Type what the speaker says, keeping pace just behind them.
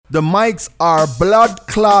The mics are blood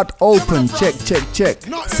clot open. Check, check, check.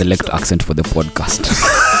 Select accent for the podcast.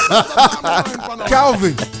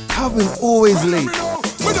 Calvin always late.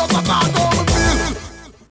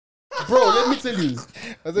 Bro, let me tell you.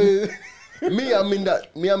 I'm in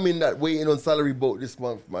that waiting on salary boat this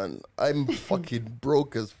month, man. I'm fucking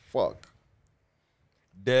broke as fuck.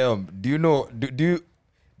 Damn. Do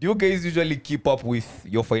you guys usually keep up with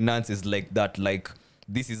your finances like that? Like,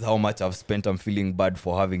 this is how much I've spent. I'm feeling bad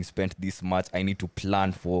for having spent this much. I need to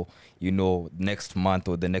plan for, next month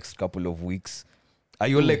or the next couple of weeks. Are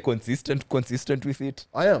you like consistent with it?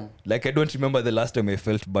 I am. Like, I don't remember the last time I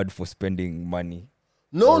felt bad for spending money.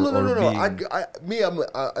 No. I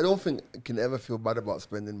don't think I can ever feel bad about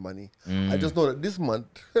spending money. I just know that this month,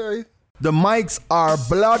 The mics are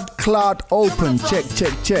blood clot open. Check,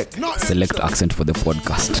 check, check. Select accent for the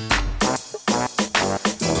podcast.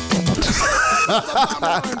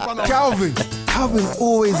 Calvin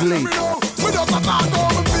always late.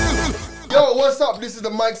 Yo, what's up? This is the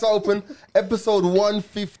Mics Are Open, episode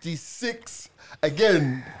 156.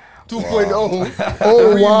 Again, 2.0.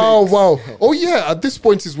 Oh, wow. Oh, yeah. At this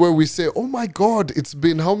point is where we say, oh, my God, it's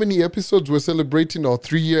been how many episodes? We're celebrating our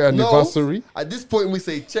 3-year anniversary. No, at this point, we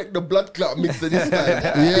say, check the blood clot mixer this time.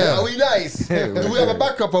 Yeah. Are we nice? Do we have a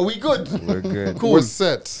backup? Are we good? We're good. Cool. We're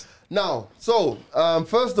set. Now,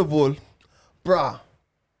 first of all, bruh,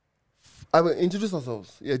 I will introduce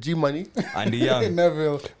ourselves. Yeah, G Money. And Young.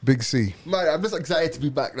 Neville. Big C. Man, I'm just excited to be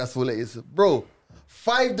back. That's all it is. Bro,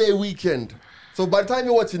 5-day weekend. So by the time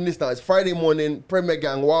you're watching this now, it's Friday morning, Premier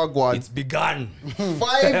Gang, Wagwan. It's begun. 5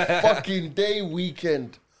 fucking day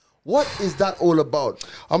weekend. What is that all about?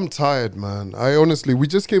 I'm tired, man. We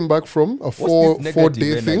just came back from a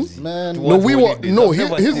four-day thing. Man,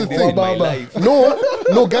 here's the thing.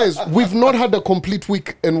 No, guys, we've not had a complete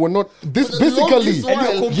week, and we're not. This basically,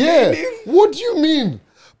 yeah. What do you mean,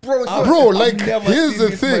 bro? Here's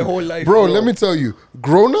the thing, bro. Let me tell you,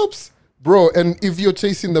 grown-ups, bro, and if you're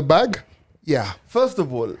chasing the bag, yeah. First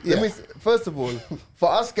of all,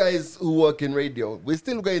 for us guys who work in radio, we're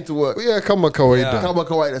still going to work. Yeah, kama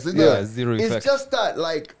kawaida. Zero effect. It's just that,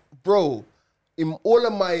 like, bro, in all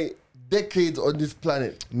of my decades on this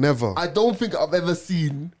planet, never. I don't think I've ever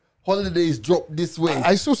seen holidays drop this way.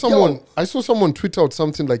 I saw someone tweet out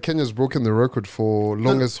something like Kenya's broken the record for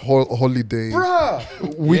longest holiday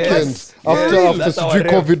weekend after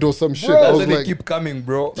COVID or some shit. Bro, I was they like, keep coming,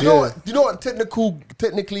 bro. You know what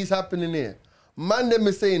technically is happening here? Man, them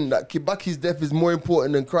is saying that Kibaki's death is more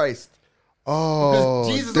important than Christ. Oh,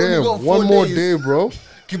 Jesus only damn! got 4 One more days. day, bro.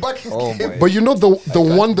 Kibaki's But you know the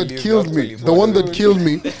one that killed me. The one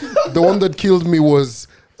that killed me was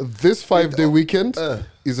this 5-day weekend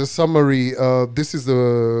is a summary. This is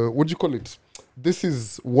what do you call it? This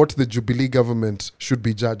is what the Jubilee government should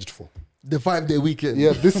be judged for. The 5-day weekend.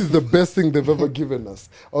 Yeah, this is the best thing they've ever given us.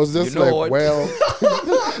 I was just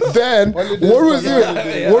Then what was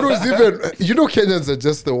even, Kenyans are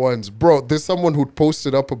just the ones. Bro, there's someone who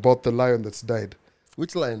posted up about the lion that's died.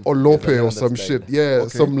 Which line? Or Lope or some shit. Yeah,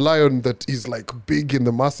 some lion that is like big in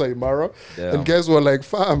the Masai Mara. Damn. And guys were like,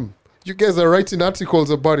 fam, you guys are writing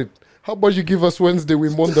articles about it. How about you give us Wednesday, we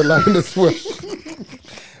mourn the lion as well.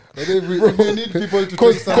 But if we need people to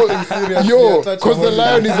take something serious, because the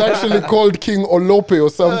lion is actually called King Olope or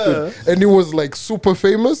something, and he was like super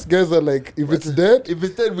famous. Guys are like, if it's dead,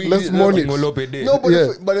 let's mourn it. No, but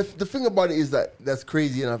the thing about it is that's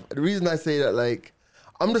crazy enough. The reason I say that, like,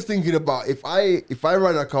 I'm just thinking about if I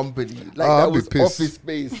run a company like that was office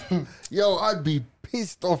space, I'd be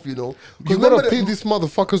pissed off, You gotta pay these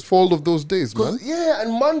motherfuckers for all of those days, man. Yeah,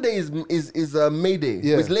 and Monday is May Day.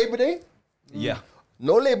 Yeah. It's Labor Day. Yeah.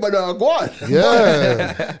 No labor now, go on.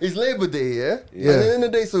 Yeah. It's Labor Day, yeah? Yeah. And at the end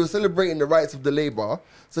of the day, so we're celebrating the rights of the labor.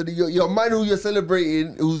 So your man who you're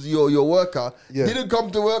celebrating, who's your worker, didn't come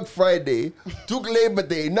to work Friday, took Labor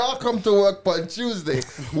Day, now come to work on Tuesday.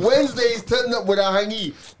 Wednesday is turned up with a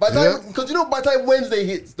hangy. Because by the time Wednesday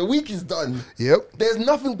hits, the week is done. Yep. There's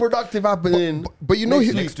nothing productive happening. But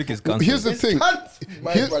next week is cancelled. Here's the thing.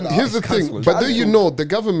 Here's the thing. But then the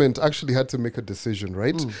government actually had to make a decision,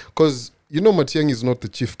 right? Because Matiang'i is not the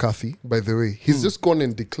chief Kathi, by the way. He's just gone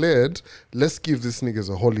and declared, let's give these niggas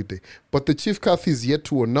a holiday. But the chief Kathi is yet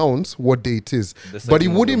to announce what day it is. But it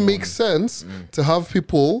wouldn't make sense to have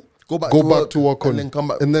people go back to work and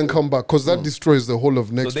then come back. Because that destroys the whole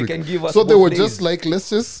of next they week. can give us So they were days. just like, let's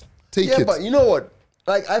just take it. Yeah, but you know what?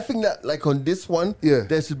 Like, I think that, like, on this one, Yeah.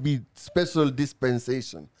 there should be special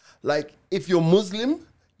dispensation. Like, if you're Muslim,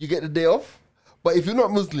 you get the day off. But if you're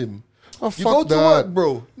not Muslim, Oh, You fuck go to that. work,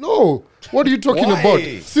 bro. No. What are you talking Why? about?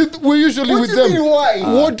 See, we're usually What with do you them. mean, why?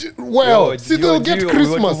 What? Well, see, they'll get We want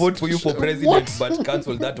Christmas. to vote for you for president, What? but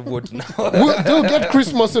cancel that vote now. They'll get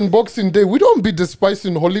Christmas and Boxing Day. We don't be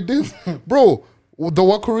despising holidays. Bro, the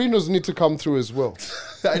Wakorinos need to come through as well.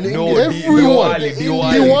 And No, India- Everyone.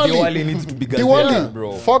 Diwali needs to be gazetted, Diwali,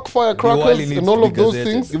 bro. fuck Diwali firecrackers needs and to all be of those gazetted.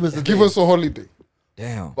 things. Give us a day. a holiday.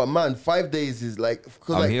 Damn. But man, 5 days is like.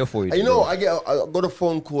 'Cause I'm like, here for it, You know, bro. I got a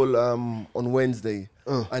phone call on Wednesday,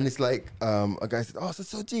 and it's like a guy said, "Oh,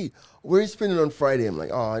 so G, where are you spending on Friday?" I'm like,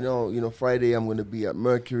 "Oh, I know. You know, Friday I'm gonna be at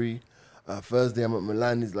Mercury. Thursday I'm at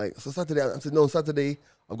Milan." He's like, "So Saturday?" I said, "No, Saturday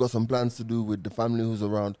I've got some plans to do with the family who's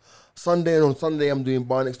around. Sunday and on Sunday I'm doing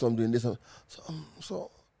bar next door. I'm doing this. So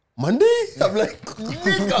Monday?" I'm like,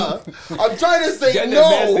 "Nigga, I'm trying to say Get the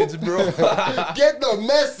no. message, bro. Get the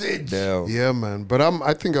message." Damn. Yeah, man. But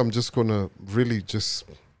I think I'm just gonna really just,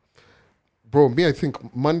 bro. Me, I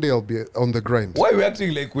think Monday I'll be on the grind. Why are we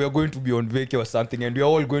acting like we are going to be on vacation or something and we are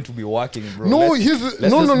all going to be working, bro? No, Let's- here's let's no,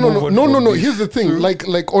 just no, no, move no, on no, from no, no. this. Here's the thing.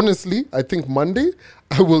 Like honestly, I think Monday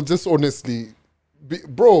I will just honestly,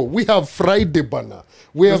 bro. We have Friday banner.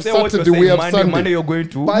 We You have say what you're Saturday. We saying, have Monday Sunday. you're going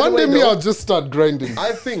to. By the Monday, way, me, though- I'll just start grinding.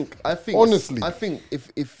 I think Honestly. I think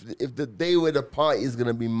if the day where the party is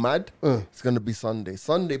gonna be mad, it's gonna be Sunday.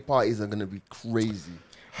 Sunday parties are gonna be crazy.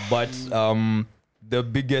 But the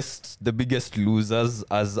biggest losers,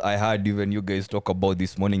 as I heard even you guys talk about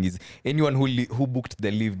this morning, is anyone who booked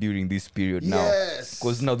the leave during this period now. Yes.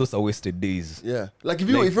 Because now those are wasted days. Yeah, like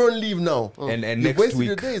Like- if you're on leave now, And you've next wasted week.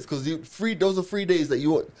 your days because you free. Those are 3 days that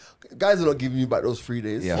you want. Guys are not giving you back those 3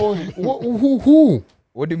 days. Yeah. Oh, who?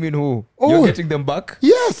 What do you mean who? Oh. You're getting them back?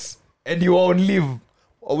 Yes. And you are on leave.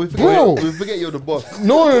 Or we Bro. forget you're the boss.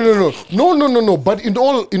 No. But in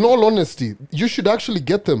all honesty, you should actually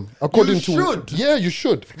get them according You to. should. Yeah, you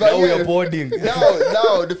should. But Now we yeah, are boarding.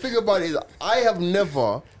 now the thing about it is, I have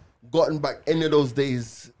never gotten back any of those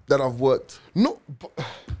days that I've worked. No,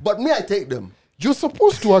 But me, I take them. you're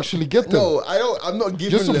supposed to actually get them. No, I don't. I'm not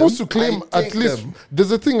giving. You're supposed them. to claim I at take least. them.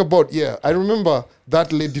 There's a thing about I remember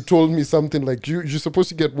that lady told me something like you're supposed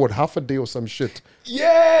to get what, half a day or some shit.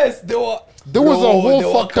 Yes, there was a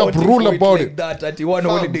whole fucked up rule about like it. That at one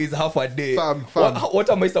Fam. holiday is half a day. Fam. What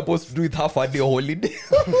am I supposed to do with half a day holiday?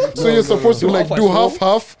 So you're supposed to Do like half do as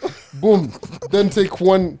half, boom, then take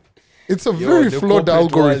one. It's a Yo, very the flawed corporate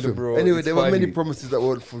world, algorithm. bro. Anyway, It's there were many funny. promises that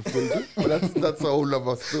weren't fulfilled, but that's a whole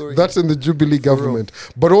other story. That's in the Jubilee government.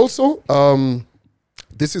 But also,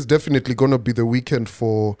 this is definitely going to be the weekend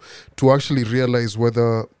to actually realize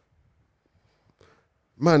whether.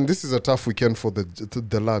 Man, this is a tough weekend for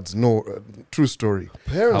the lads. No, true story,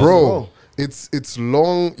 Parents, bro. oh. It's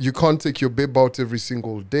long. You can't take your babe out every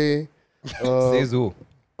single day. Says who?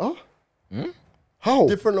 How?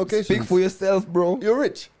 different locations. Speak for yourself, bro. You're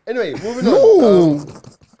rich. Anyway, moving No. on.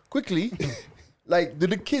 Quickly, like, do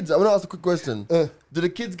the kids? I want to ask a quick question. Do the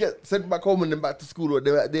kids get sent back home and then back to school, or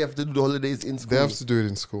they have to do the holidays in school? They have to do it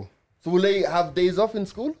in school. So will they have days off in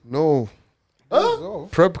school? No. Huh?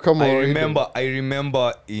 Prep come I already.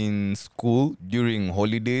 remember in school during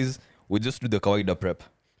holidays we just do the kawaida prep.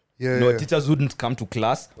 Yeah, No, yeah. teachers wouldn't come to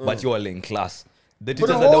class, but you are in class. The For teachers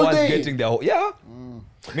the are the whole ones day? getting their whole, yeah.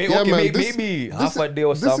 Maybe, Yeah, okay, man, maybe half this- a day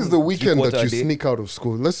or This something. is the weekend that you sneak out of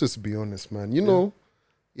school. Let's just be honest, man. You know,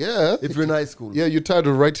 yeah. If you're in high school. Yeah, you're tired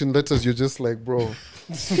of writing letters. You're just like, bro,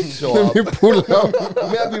 Show let up. me pull out.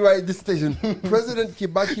 May I be right at this station? President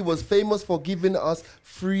Kibaki was famous for giving us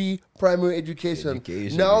free primary education.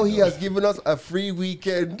 Now he has given us a free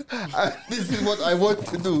weekend. And this is what I want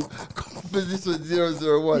to do. Composition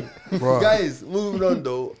 001. Bruh. Guys, moving on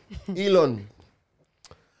though.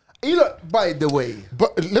 Elon, by the way.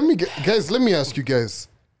 But let me ask you guys.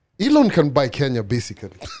 Elon can buy Kenya,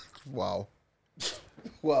 basically. Wow.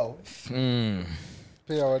 Wow.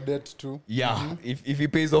 Pay our debt too. Yeah, if he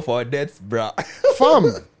pays off our debts, bruh.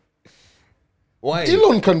 Fam, Why?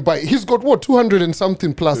 Elon can buy. He's got what, 200 and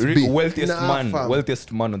something plus B. Wealthiest Nah, fam.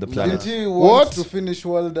 man on the planet. Did he What? want to finish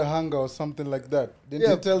world hunger or something like that? Didn't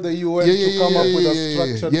Yeah. he tell the UN Yeah, to come up with a yeah,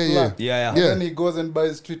 structured yeah, plan? Yeah. And Yeah. then he goes and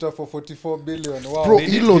buys Twitter for 44 billion. Wow. Bro, They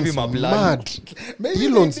did give Elon's him a plan. mad. Maybe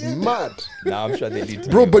Elon's they did. mad. Nah, I'm sure they did.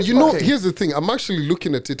 Bro, but you know, Okay. here's the thing. I'm actually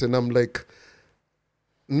looking at it and I'm like,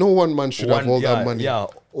 no one man should have all that money. Yeah,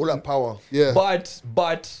 All that power. Yeah.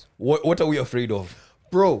 but what are we afraid of?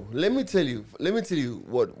 Bro, let me tell you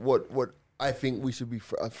what I think we should be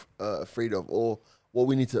afraid of, or what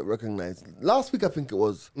we need to recognize. Last week, I think it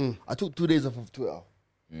was, I took 2 days off of Twitter.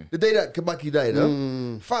 The day that Kibaki died,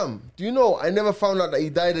 fam, do you know, I never found out that he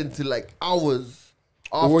died until like hours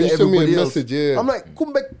after when you sent me a everybody else. message, yeah. I'm like,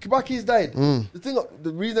 Kibaki's died.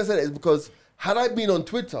 The reason I said it is because had I been on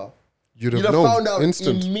Twitter, You'd You'd have have known. found out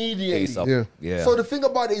Instant. immediately. ASAP. Yeah. Yeah. So the thing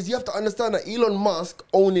about it is you have to understand that Elon Musk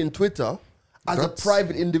owning Twitter as a That's-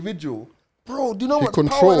 private individual, bro, do you know He what power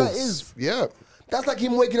controls. that is? Yeah. That's like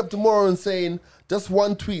him waking up tomorrow and saying, just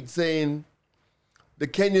one tweet saying, the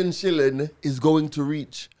Kenyan shilling is going to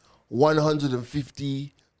reach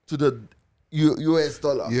 150 to the US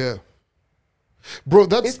dollar. Yeah. Bro,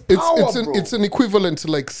 It's power, bro. it's an equivalent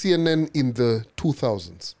to like CNN in the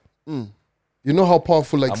 2000s. You know how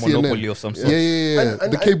powerful like A CNN. monopoly of some sort. Yeah.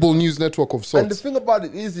 And- the cable news network of And the sorts. thing about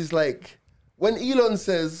it is like, when Elon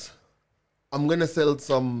says, I'm going to sell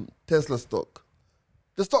some Tesla stock,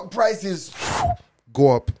 the stock price is,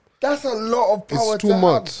 Go up. that's a lot of power It's too to have.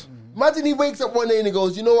 much. Imagine he wakes up one day and he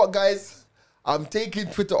goes, you know what, guys? I'm taking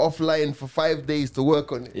Twitter offline for 5 days to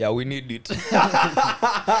work on it. Yeah, we need it.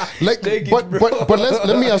 Like, Take it, but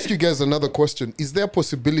let me ask you guys another question. Is there a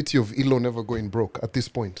possibility of Elon ever going broke at this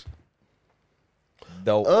point?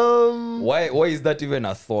 Why is that even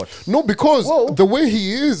a thought? No, because Whoa. the way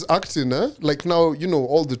he is acting, like now,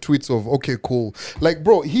 all the tweets of, okay, cool. Like,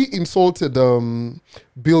 bro, he insulted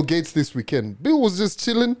Bill Gates this weekend. Bill was just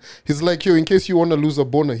chilling. He's like, yo, in case you want to lose a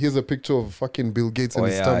boner, here's a picture of fucking Bill Gates and Oh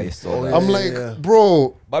his yeah, tummy. I saw that. I'm like,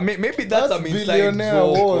 bro, But maybe that's some inside billionaire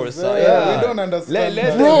joke or wars. something. Yeah, we don't understand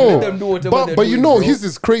that. bro. Let them do whatever But they're you doing, know, bro. his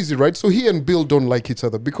is crazy, right? So he and Bill don't like each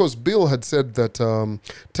other because Bill had said that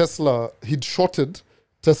Tesla, he'd shorted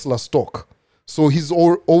Tesla stock. So he's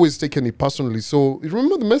always taken it personally. So you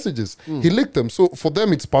remember the messages? He licked them. So for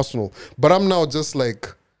them, it's personal. But I'm now just like,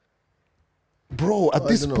 bro, at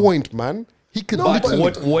this point, man, he could But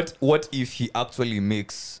literally... what if he actually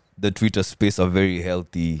makes the Twitter space a very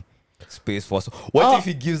healthy space for us? What if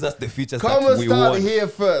he gives us the features Come that and we start want? here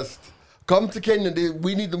first. Come to Kenya.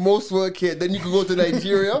 We need the most work here. Then you can go to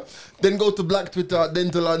Nigeria, then go to Black Twitter,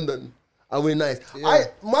 then to London. And we're nice.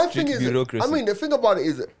 My thing is, bureaucracy. I mean, the thing about it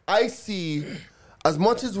is, I see, as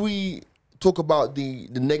much as we talk about the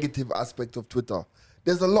negative aspect of Twitter,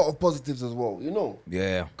 there's a lot of positives as well,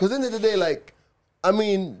 Yeah. Because at the end of the day, like, I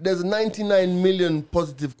mean, there's 99 million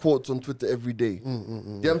positive quotes on Twitter every day. You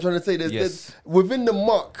know what I'm trying to say? There's within the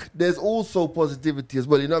muck, there's also positivity as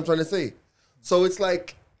well. You know what I'm trying to say? So it's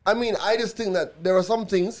like, I mean, I just think that there are some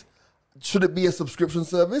things. Should it be a subscription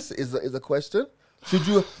service? Is a question.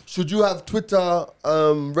 Should you have Twitter,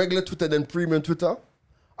 regular Twitter, then premium Twitter?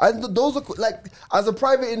 Those are like, as a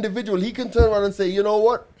private individual, he can turn around and say, you know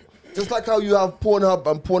what? Just like how you have Pornhub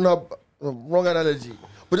and Pornhub, wrong analogy,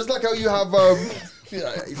 but just like how you have, you know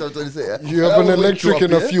what I'm trying to say. You have an electric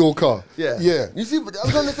and a fuel car. Yeah. Yeah. You see, but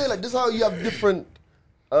I'm trying to say, like, this is how you have different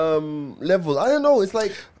levels. I don't know. It's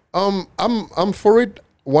like, I'm for it.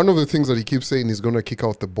 One of the things that he keeps saying is going to kick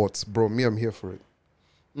out the bots. Bro, I'm here for it.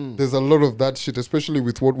 There's a lot of that shit, especially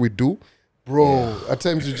with what we do. Bro, at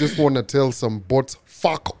times you just want to tell some bots,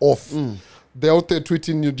 fuck off. They're out there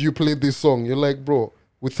tweeting you, do you play this song? You're like, bro,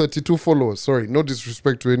 with 32 followers, sorry, no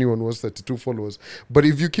disrespect to anyone who has 32 followers, but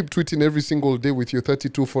if you keep tweeting every single day with your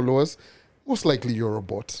 32 followers, most likely you're a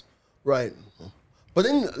bot. right. But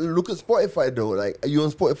then look at Spotify though. Like, are you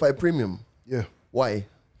on Spotify Premium? Yeah, Why?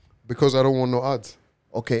 because I don't want no ads.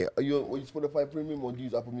 Okay, are you on Spotify Premium or do you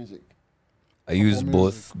use Apple Music? I use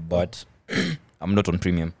both, but I'm not on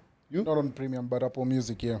premium. Not on premium, but Apple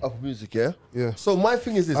Music, yeah. Apple Music, yeah? Yeah. So my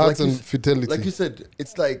thing is this, Ads like and fidelity. like you said,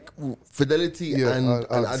 it's like fidelity Yeah, and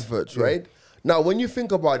ads. adverts, Yeah. right? Now, when you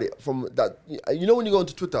think about it from that, when you go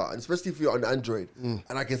onto Twitter, and especially if you're on Android, and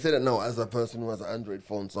I can say that now as a person who has an Android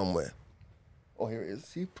phone somewhere. Oh, here it is.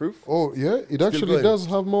 See, proof. Oh, yeah, it actually going. does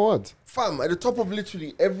have more ads. Fam, at the top of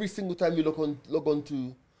literally every single time you log on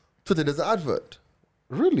to Twitter, there's an advert.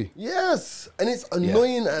 Really? Yes, and it's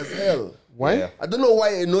annoying as hell. Why? Yeah. I don't know why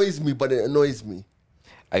it annoys me, but it annoys me.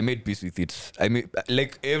 I made peace with it. I made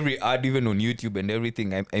like every ad, even on YouTube and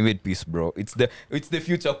everything. I made peace, bro. It's the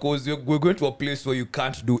future, cause we're going to a place where you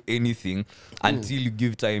can't do anything until you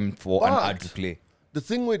give time for an ad to play. The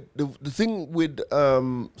thing with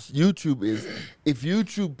YouTube is, if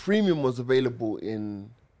YouTube Premium was available in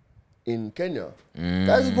Kenya,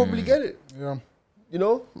 guys would probably get it. Yeah.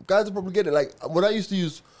 Guys would probably get it. Like when I used to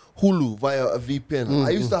use Hulu via a VPN,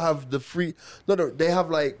 I used to have the free. No, they have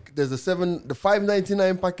like there's the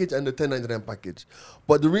 $5.99 package and the $10.99 package.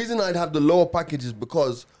 But the reason I'd have the lower package is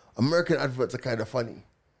because American adverts are kind of funny.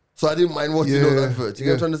 So I didn't mind watching those adverts. You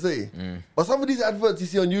know what I'm trying to say? But some of these adverts you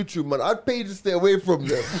see on YouTube, man, I'd pay to stay away from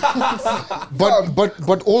them.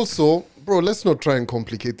 But also, bro, let's not try and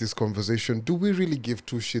complicate this conversation. Do we really give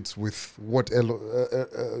two shits with what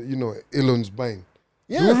Elon's buying?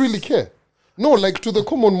 Do Yes. we really care? No, like to the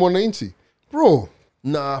common Mwananchi. Bro,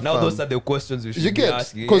 Nah, Now fam. those are the questions we should You be get,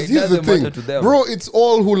 asking. because It here's the doesn't thing, matter to them. bro. It's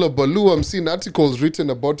all hula baloo. I'm seeing articles written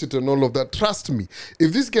about it and all of that. Trust me,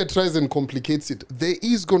 if this guy tries and complicates it, there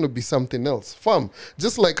is gonna be something else, fam.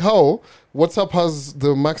 Just like how WhatsApp has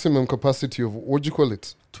the maximum capacity of what do you call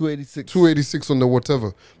it? 286. 286 on the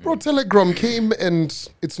whatever. Bro, Telegram came and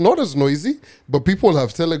it's not as noisy, but people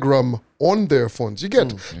have Telegram on their phones. You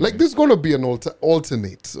get like there's gonna be an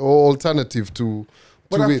alternate or alternative to.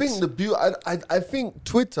 But I it. think I think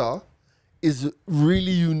Twitter is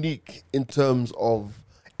really unique in terms of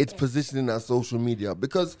its positioning as social media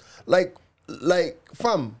because, like,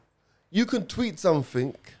 fam, you can tweet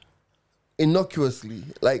something innocuously,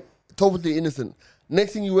 like totally innocent.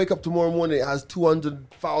 Next thing you wake up tomorrow morning, it has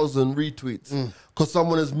 200,000 retweets because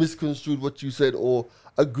someone has misconstrued what you said or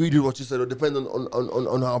agreed with what you said, or depending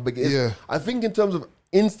on how big it is. Yeah. I think in terms of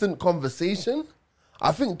instant conversation,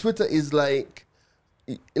 I think Twitter is like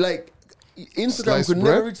Instagram Sliced could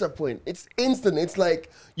never bread? reach that point. It's instant. It's like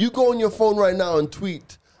you go on your phone right now and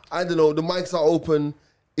tweet, I don't know, the mics are open,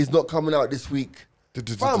 it's not coming out this week.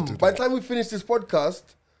 Fam, by the time we finish this podcast,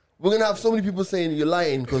 we're going to have so many people saying you're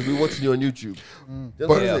lying because we're watching you on YouTube. That's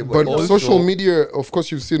what I'm saying, But Also- social media, of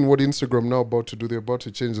course, you've seen what Instagram now about to do. They're about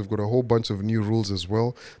to change. They've got a whole bunch of new rules as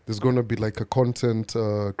well. There's going to be like a content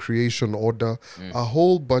creation order, a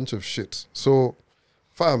whole bunch of shit. So,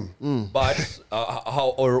 fam, But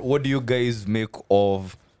how or what do you guys make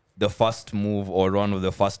of the first move or one of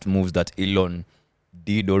the first moves that Elon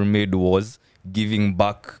did or made was giving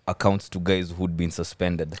back accounts to guys who'd been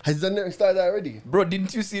suspended? Has that started that already? Bro,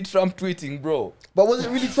 didn't you see Trump tweeting, bro? But was it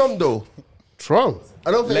really Trump though? Trump.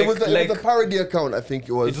 I don't think it was Like- a parody account, I think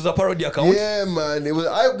it was. It was a parody account. Yeah, man. It was.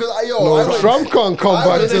 No, I went- Trump can't come I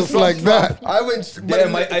back went just Trump, like that. I went.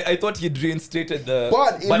 Damn, I thought he'd reinstated the.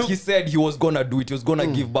 But it But look- he said he was gonna do it. He was gonna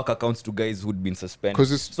give back accounts to guys who'd been suspended.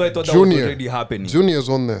 'Cause it's so I thought that was Junior. already happening. Junior's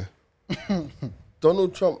on there.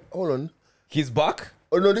 Donald Trump. Hold on. He's back.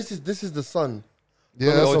 Oh no, this is the son.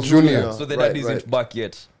 Yeah, No, that's Junior. Junior. So the Right, dad isn't right. back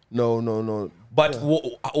yet. No. But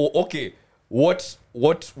okay, what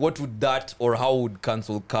would that or how would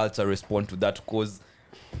cancel culture respond to that? Because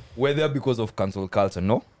we're there because of cancel culture,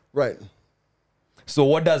 no? Right. So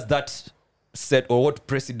what does that set or what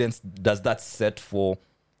precedence does that set for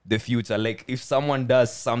the future? Like if someone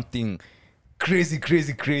does something crazy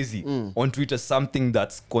on Twitter, something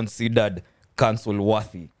that's considered cancel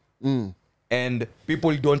worthy, and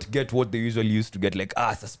people don't get what they usually used to get, like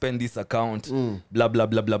suspend this account, blah blah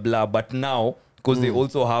blah blah blah. But now, because they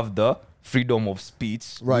also have the freedom of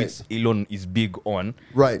speech, Right. which Elon is big on,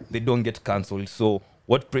 Right. they don't get cancelled. So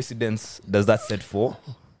what precedence does that set for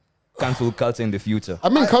cancel culture in the future? I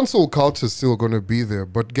mean, cancel culture is still going to be there,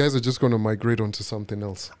 but guys are just going to migrate onto something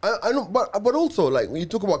else. I know, but also like when you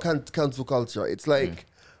talk about cancel culture, it's like,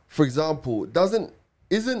 for example,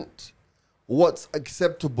 isn't what's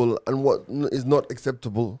acceptable and what is not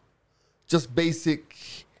acceptable just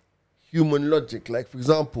basic human logic? Like, for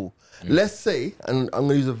example, let's say, and I'm going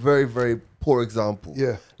to use a very, very poor example.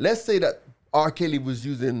 Yeah. Let's say that R. Kelly was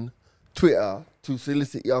using Twitter to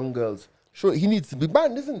solicit young girls. Sure, he needs to be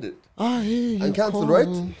banned, isn't it? And cancelled, right?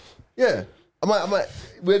 Yeah. Am I?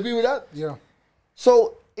 We agree with that? Yeah.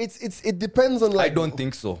 So it depends on like. I don't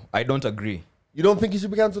think so. I don't agree. You don't think he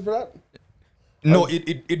should be cancelled for that? No,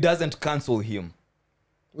 it doesn't cancel him.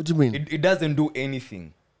 What do you mean? It doesn't do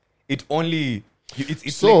anything. It only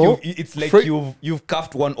it's So, like Fra- you've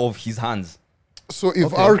cuffed one of his hands. So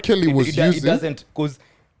if R. Kelly was it using... doesn't, because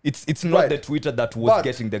it's not Right. the Twitter that was But-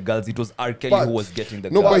 getting the girls. It was R. Kelly but- who was getting the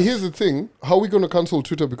No, girls. but here's the thing. How are we going to cancel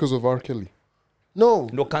Twitter because of R. Kelly? No.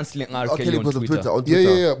 No cancelling R. R. Kelly Kelly on because of Twitter. Twitter. On Yeah,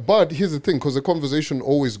 Twitter. yeah. But here's the thing, because the conversation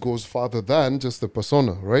always goes farther than just the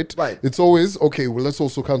persona, right? Right. It's always, okay, well, let's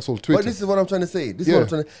also cancel Twitter. But this is what I'm trying to say. This Yeah. is what I'm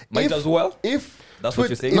trying to. Might as well. If That's what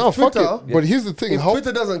you're saying? if No, fuck Twitter, it. But here's the thing. if How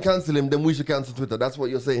Twitter doesn't cancel him, then we should cancel Twitter. That's what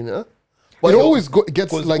you're saying, huh? it always gets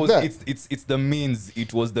 'Cause- like 'cause that. It's the means.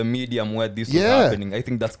 It was the medium where this was Yeah. happening. I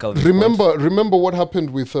think that's Calvin's point. Remember what happened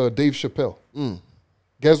with Dave Chappelle?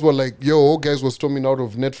 Guys were like, guys were storming out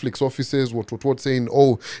of Netflix offices, what, saying,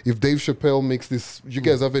 oh, if Dave Chappelle makes this, you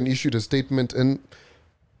guys haven't issued a statement. And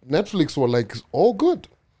Netflix were like, all good.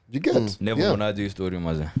 You get. Never yeah. gonna do story,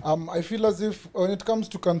 maze. I feel as if when it comes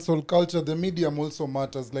to cancel culture, the medium also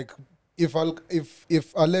matters. Like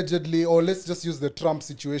if allegedly, or let's just use the Trump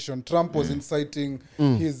situation, Trump was inciting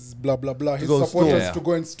his blah blah blah, his go and supporters storm. to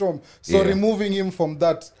go and storm. So Yeah. removing him from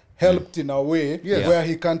that helped in a way Yes. where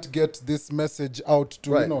he can't get this message out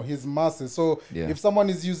to Right. his masses. So Yeah. if someone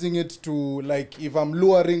is using it to, like, if I'm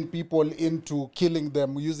luring people into killing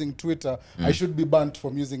them using Twitter, I should be banned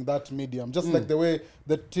from using that medium. Just like the way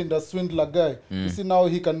the Tinder swindler guy. You see, now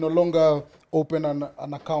he can no longer open an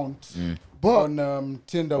account on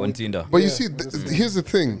Tinder. On with- Tinder. But you Yeah, see, with the here's the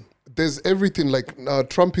thing. There's everything like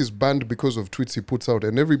Trump is banned because of tweets he puts out,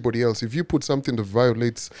 and everybody else. If you put something that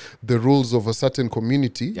violates the rules of a certain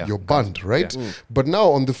community, Yeah, you're banned, right? But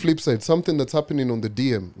now on the flip side, something that's happening on the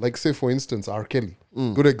DM, like say for instance, R. Kelly,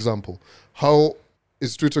 good example. How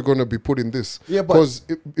is Twitter going to be put in this? Yeah, but- Because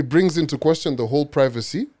it brings into question the whole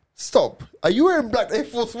privacy. Stop. Are you wearing black Air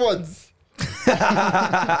Force Ones?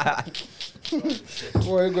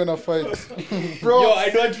 Who are you gonna fight? Bro, Yo, I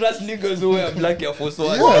don't trust niggas who wear black Air Force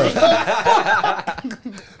One.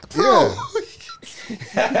 Yeah.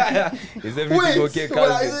 Is everything wait. okay,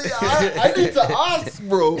 Well, cousin? I need to ask,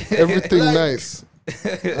 bro. Everything Like, nice.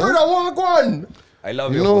 Brother, walk on. I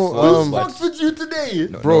love You Air know, Force Ones, Who but fucks with you today?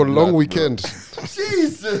 Bro, no, long black, weekend.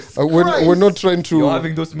 Jesus We're Christ. not trying to. you're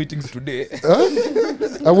having those meetings today.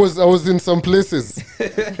 I was in some places.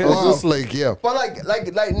 I was just like, yeah. But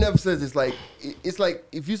like Nev says, it's like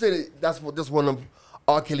if you say that that's one of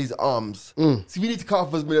R. Kelly's arms. So we need to cut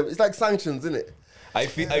off his middle. It's like sanctions, isn't it? I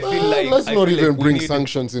feel like Let's I not feel even like we bring need-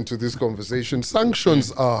 sanctions into this conversation.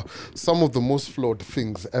 Sanctions are some of the most flawed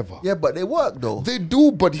things ever. Yeah, but they work though. They do,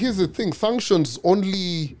 but here's the thing: sanctions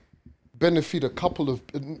only benefit a couple of.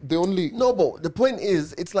 They only. No, but the point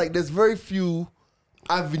is, it's like there's very few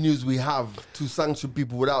avenues we have to sanction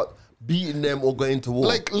people without beating them or going to war.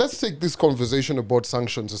 Like, let's take this conversation about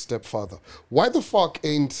sanctions a step further. Why the fuck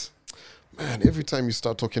ain't, man? Every time you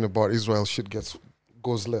start talking about Israel, shit goes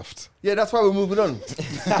left. yeah, that's why we're moving on.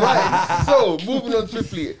 Right. So moving on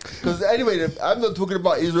swiftly, because anyway, I'm not talking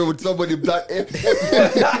about Israel with somebody black.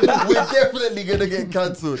 We're definitely gonna get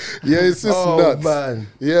cancelled. Yeah, it's just Oh nuts. man.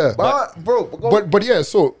 Yeah, But yeah.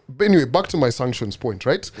 So anyway, back to my sanctions point,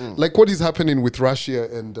 right? Like what is happening with Russia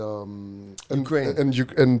and Ukraine.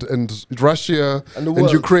 and Russia And the and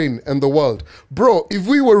world. Ukraine and the world, bro. If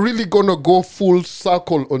we were really gonna go full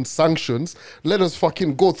circle on sanctions, let us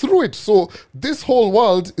fucking go through it. So this whole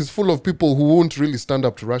world is full of people who won't really stand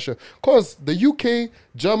up to Russia, cause the UK,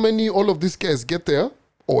 Germany, all of these guys get their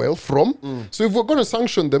oil from. So if we're going to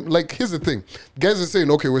sanction them, like here's the thing. Guys are saying,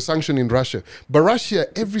 okay, we're sanctioning Russia. But Russia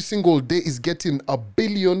every single day is getting $1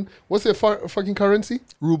 billion, what's their fucking currency?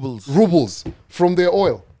 rubles. Rubles from their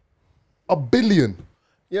oil. $1 billion.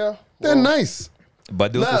 Yeah. They're nice.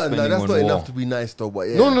 But they're also No, spending that's on not war. enough to be nice though. But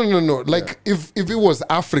yeah. No. Like if it was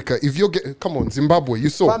Africa, if you're come on, Zimbabwe, you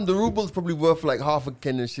saw. Fam, the ruble's probably worth like half a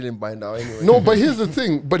Kenyan shilling by now anyway. No, but here's the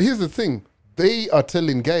thing. They are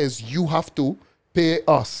telling guys, you have to pay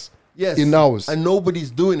us. Yes, in ours. and nobody's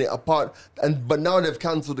doing it apart. But now they've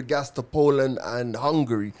cancelled the gas to Poland and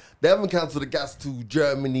Hungary. They haven't cancelled the gas to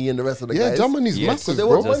Germany and the rest of the Yeah, guys. Germany's Yes, massive, they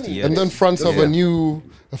bro. want money. Yes. And then France have a new.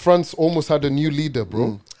 France almost had a new leader,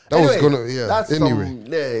 bro. That Anyway, was gonna. Yeah. That's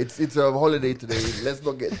Anyway, it's a holiday today. Let's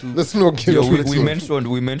not get too. let's not get Yo, into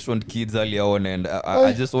we mentioned kids earlier on, and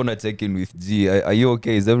I just want to check in with G. Are you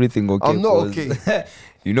okay? Is everything okay? I'm not 'Cause, okay.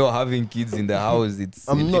 You know, having kids in the house, it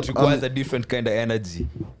requires a different kind of energy.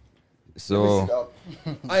 So,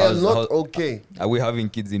 I am how's- not how- okay. are we having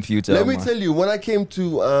kids in future? Let me man? tell you, when I came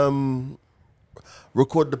to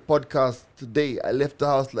record the podcast today, I left the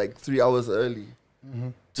house like 3 hours early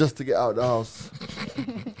just to get out of the house.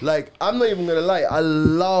 Like, I'm not even gonna lie, I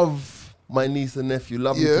love my niece and nephew,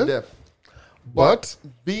 love them Yeah. to death. But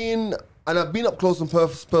I've been up close and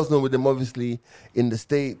personal with them, obviously, in the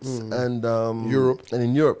States and Europe. and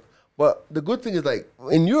in Europe. But the good thing is, like,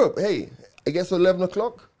 in Europe, hey, I guess at 11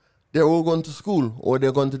 o'clock, they're all going to school or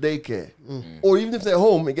they're going to daycare. Or even if they're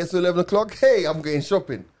home, it gets to 11 o'clock, hey, I'm going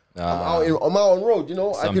shopping. I'm out on road, you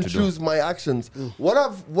know. I Something can to do. choose my actions. What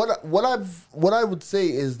I would say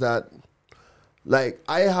is that, like,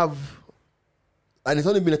 I have, and it's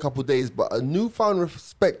only been a couple of days, but a newfound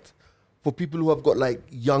respect for people who have got like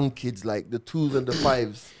young kids, like the 2s and the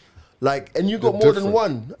 5s. Like, and you got They're more than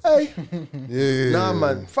one. Hey, yeah, nah,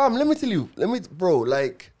 man. Fam, let me tell you. Bro,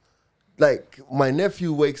 like my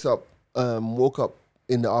nephew woke up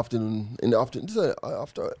in the afternoon,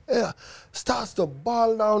 starts to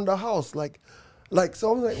bawl down the house. Like,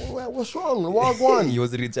 so I'm like, what's wrong? What He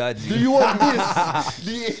was recharging. do you want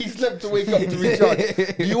this? He slept to wake up to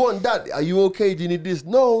recharge. Do you want that? Are you okay? Do you need this?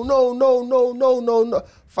 No.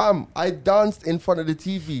 Fam, I danced in front of the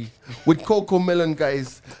TV with Coco Melon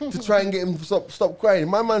guys to try and get him to stop crying.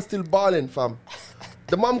 My man's still bawling, fam.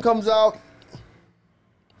 The mom comes out,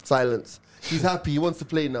 silence. He's happy. He wants to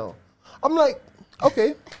play now. I'm like,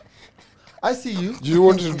 okay. I see you. You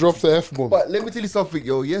wanted to drop the F-bomb. But let me tell you something,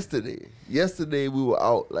 yo. Yesterday we were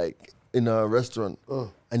out like in a restaurant,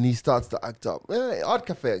 and he starts to act up. Art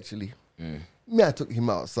cafe actually. Me, I took him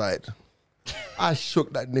outside. I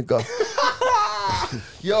shook that nigga.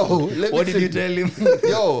 Yo, What did you tell him?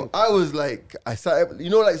 Yo, I was like, I sat, you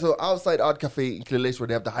know, like, so outside Art Cafe in Clearlake where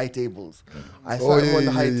they have the high tables. I sat him on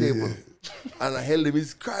the high table and I held him,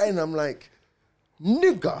 he's crying. I'm like,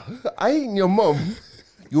 nigga, I ain't your mom.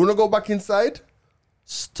 You wanna go back inside?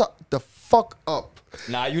 Stop the fuck up.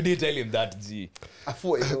 Nah, you didn't tell him that, G. I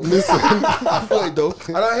thought it though. Listen, I thought it though.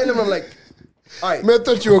 And I held him, I'm like, alright. Man, I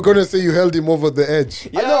thought you were going to say you held him over the edge.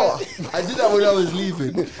 I know. I did that when I was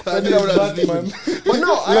leaving. I did that when I was leaving. But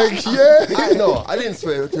no, I didn't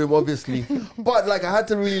swear to him, obviously. But like, I had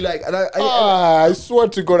to really like, and I swear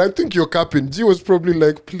to God, I think you're capping. G was probably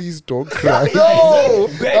like, please don't cry. No,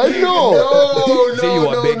 I know. Say you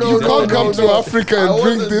were begging. You can't come to Africa and I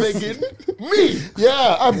drink wasn't this. begging. Me?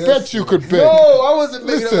 Yeah, I bet you could beg. No, I wasn't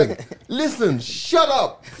begging. Listen. I'm like, listen, shut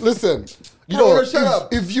up. Listen. You don't Bro, wanna shut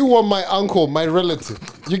up. If you were my uncle, my relative,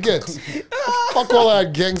 you get. Fuck all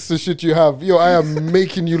that gangster shit you have. Yo, I am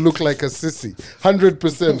making you look like a sissy.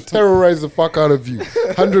 100%. Terrorize the fuck out of you.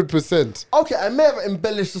 100%. Okay, I may have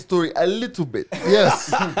embellished the story a little bit. Yes.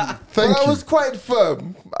 Thank But I you. was quite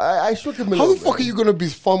firm. I shook him a How little the fuck are you going to be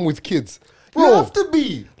fun with kids? You Bro, have to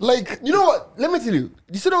be. like, You know what? Let me tell you.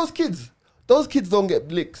 You see those kids? Those kids don't get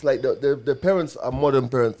licks. Like the parents are modern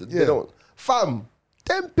parents. Yeah. They don't. Fam,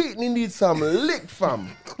 them pitney need some lick, fam.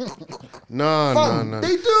 Nah.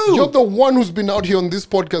 They do. You're the one who's been out here on this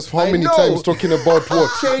podcast for how I many know. times talking about what?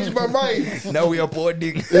 I've changed my mind. Now we are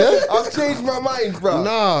podding. I've changed my mind, bro.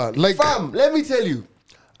 Nah, like, Fam, let me tell you.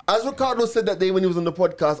 As Ricardo said that day when he was on the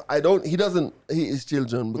podcast, he doesn't hit his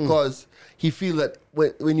children because he feels that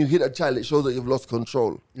when you hit a child, it shows that you've lost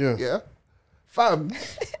control. Yeah. Fam.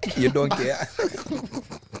 You don't care.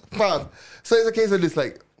 Fam. So it's a case of this,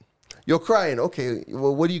 like, you're crying. Okay,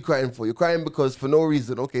 well, what are you crying for? You're crying because for no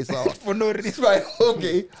reason. Okay, so For no reason. it's right.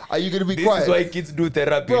 Okay, are you gonna be This quiet? is why kids do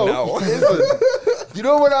therapy Bro, now. listen. You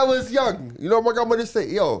know when I was young, you know what my grandmother say?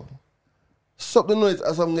 Yo, stop the noise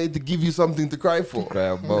as I'm going to give you something to cry for. Cry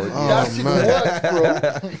about That shit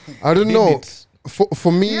works, bro. I don't know.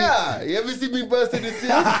 For me, Yeah, you ever see me burst into tears?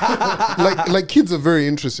 like kids are very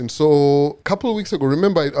interesting. So a couple of weeks ago,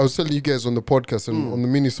 remember I was telling you guys on the podcast and on the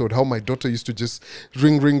minisode how my daughter used to just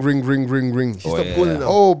ring. She stopped calling now.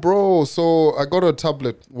 Oh, bro. So I got a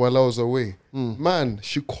tablet while I was away. Man,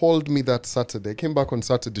 she called me that Saturday. I came back on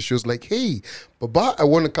Saturday. She was like, hey, Baba, I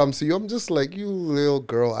want to come see you. I'm just like, you little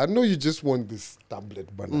girl. I know you just want this tablet,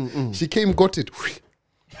 but she came, got it.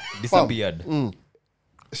 Disappeared.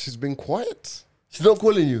 She's been quiet. She's not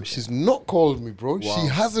calling you. She's not called me, bro. She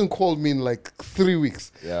hasn't called me in like 3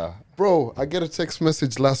 weeks. Yeah. Bro, I get a text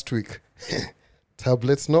message last week.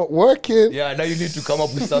 Tablet's not working. Yeah, now you need to come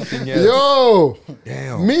up with something else. Yo,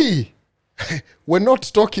 Damn. me, we're not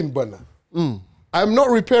talking, Bana. I'm not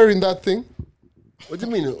repairing that thing. What do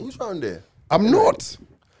you mean? Who's around there? I'm not.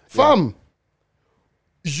 Fam,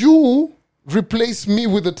 you replaced me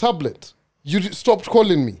with a tablet. You stopped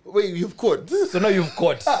calling me. Wait, you've caught. So now you've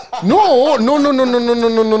caught. No.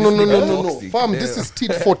 toxic. Fam, this is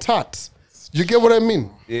tit for tat. You get what I mean?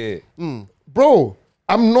 Yeah. Bro,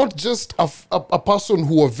 I'm not just a person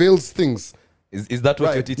who avails things. Is that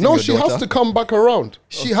what you're teaching No, your she daughter? has to come back around.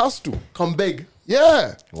 She has to. Come beg.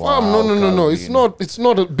 Yeah. Wow, Fam, no. Calvin. It's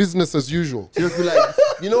not a business as usual. She'll be like,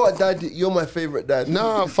 you know what, Dad? You're my favorite dad.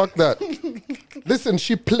 Nah, fuck that. Listen,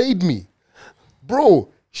 she played me. Bro,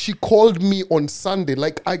 she called me on Sunday.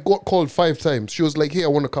 Like, I got called 5 times. She was like, hey, I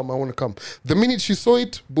want to come. The minute she saw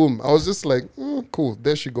it, boom. I was just like, cool.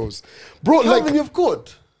 There she goes. Bro, Calvin, like, you've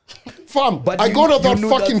caught. fam, But I you- got her you that knew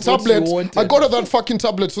fucking that's what you tablet. wanted. I got her that fucking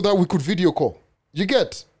tablet so that we could video call. You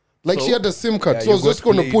get? Like, she had a SIM card. Yeah, so I was you just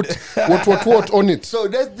got going to played. put what on it. So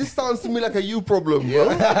this sounds to me like a you problem,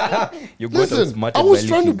 bro. You got Listen, outsmarted I was by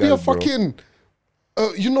trying to little be a girls, bro. fucking,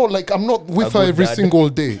 like, I'm not with A her good every dad. single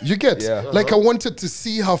day. You get? Yeah. Like, I wanted to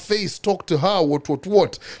see her face, talk to her,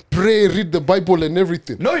 what, pray, read the Bible and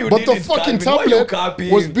everything. No, you But the didn't, fucking Calvin. Why you tablet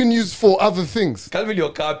copying? was being used for other things. Calvin,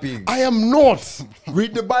 you're capping. I am not.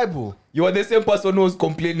 Read the Bible. You are the same person who was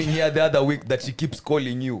complaining here the other week that she keeps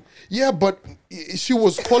calling you. Yeah, but she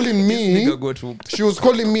was calling me. Nigga got hooked. She was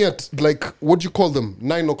calling me at, like, what do you call them?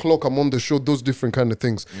 9 o'clock, I'm on the show, those different kind of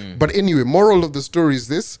things. But anyway, moral of the story is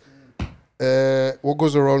this. What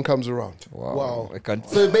goes around comes around. Wow. I can't.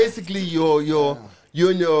 So basically, you and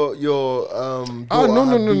your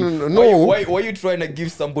No. Why are you trying to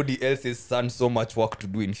give somebody else's son so much work to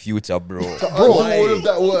do in future, bro? Bro, all of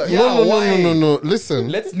that work. Yeah, why? No. Listen.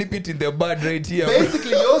 Let's nip it in the bud right here. bro.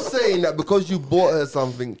 Basically, you're saying saying that because you bought her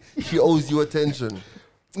something, she owes you attention?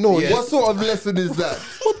 No, What sort of lesson is that?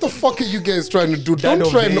 what the fuck are you guys trying to do? Dad Don't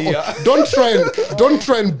of try the and year. don't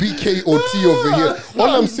try and BKOT over here. All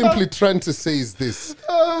I'm simply trying to say is this: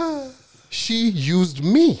 she used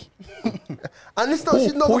me. And it's not.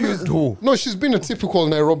 She's not Who gonna be- used who? No, she's been a typical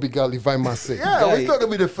Nairobi girl, if I must say. Yeah, Guy. it's not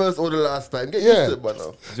gonna be the first or the last time. Get Yeah. used to it,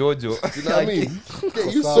 man. You know Jojo. what I mean? Get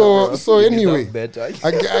used to it. So anyway, better.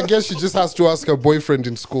 I guess she just has to ask her boyfriend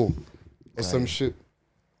in school or some shit.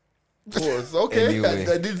 Pause. Okay, Anyway.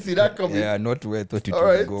 I didn't see that coming. Yeah, not where I thought it All would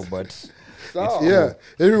right. go, but Yeah.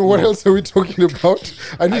 Anyway, what else are we talking about?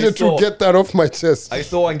 I needed to saw- get that off my chest. I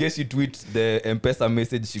saw Wangeshi tweet the M-Pesa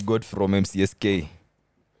message she got from MCSK.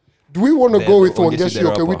 Do we want to The- go with Wangechi Wangeshi the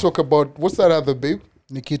or can we rapper. talk about what's that other babe?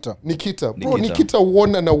 Nikita. Nikita. Bro, Nikita. Nikita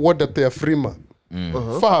won an award at the Afrima.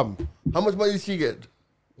 Fam. How much money did she get?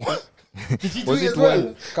 Did she Was tweet it as well?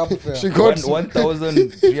 one? Cup fair. She got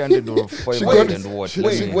 1,300 or 500 and what? she,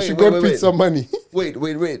 Wait, she, wait, she wait, got wait, pizza money.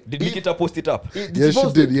 Wait. Did Nikita post it up? Did Yeah, she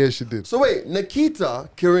post did. it? Yeah, she did. So wait, Nikita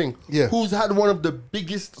Kering, Yeah. who's had one of the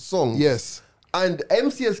biggest songs. Yes. And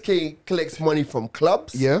MCSK collects money from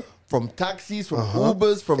clubs. Yeah. From taxis, from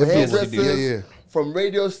Ubers, from Everyone. hairdressers, Yeah, yeah. from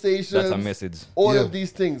radio stations. That's a message. All Yeah. of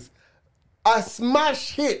these things. A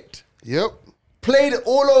smash hit. Yep. Played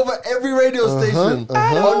all over every radio station on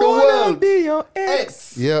the world. Be your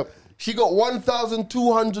X. Yep. She got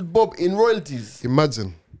 1,200 bob in royalties.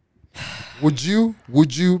 Imagine. Would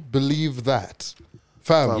you believe that?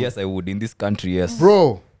 Fam. Yes, I would. In this country, yes.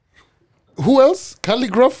 Bro. Who else?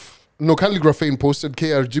 Calligraph? No, Calligraph ain't posted.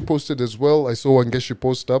 KRG posted as well. I saw Wangeshi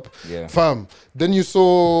post up. Yeah. Fam. Then you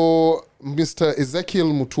saw Mr. Ezekiel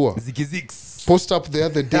Mutua Ziki Zix. post up the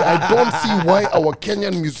other day. I don't see why our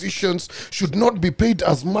Kenyan musicians should not be paid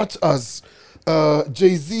as much as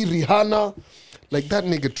Jay-Z, Rihanna. Like that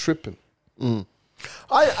nigga tripping.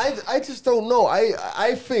 I just don't know.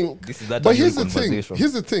 I think This is that But onion here's the thing. conversation.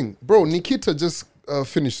 Here's the thing. Bro, Nikita just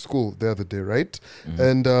finished school the other day, right?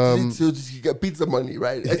 And so she get pizza money,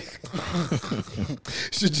 right?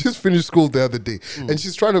 she just finished school the other day. And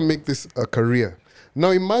she's trying to make this a career.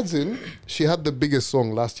 Now imagine she had the biggest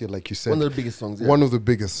song last year, like you said. One of the biggest songs, yeah. One of the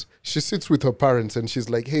biggest. She sits with her parents and she's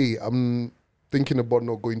like, hey, I'm thinking about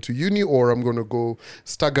not going to uni or I'm going to go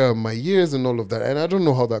stagger my years and all of that. And I don't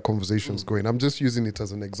know how that conversation's going. I'm just using it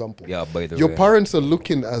as an example. Yeah, by the Your way. parents are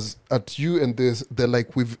looking at you and they're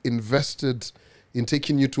like, we've invested in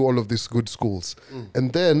taking you to all of these good schools.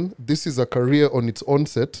 And then this is a career on its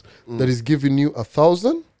onset that is giving you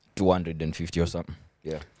 1,000. 250 or something.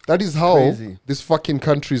 Yeah. That is how Crazy. this fucking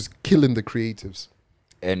country is killing the creatives.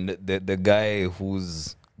 And the guy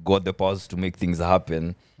who's got the powers to make things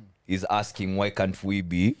happen is asking why can't we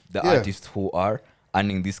be the Yeah. artists who are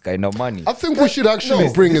earning this kind of money? I think we should actually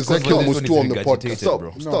No, bring this Ezekiel conversation Mustu is on the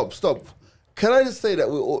regurgitated. podcast. Stop. Can I just say that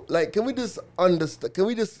we all, like? Can we just understand? Can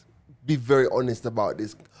we just be very honest about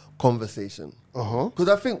this conversation? Because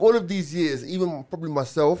I think all of these years, even probably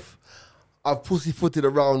myself, I've pussyfooted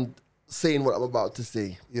around saying what I'm about to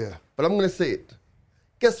say. Yeah. But I'm gonna say it.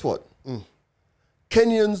 Guess what?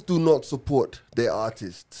 Kenyans do not support their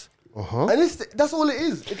artists. And that's all it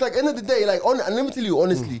is. It's like end of the day, like and let me tell you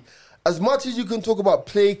honestly, as much as you can talk about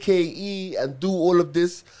play KE and do all of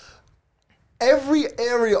this, every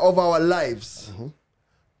area of our lives,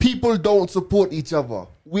 people don't support each other.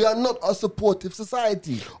 We are not a supportive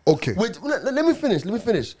society. Okay. Let me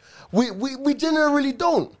finish. We generally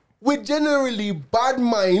don't. We generally bad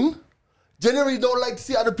mind. Generally don't like to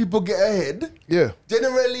see other people get ahead. Yeah.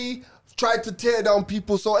 Generally try to tear down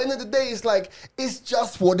people. So end of the day, it's like, it's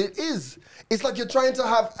just what it is. It's like you're trying to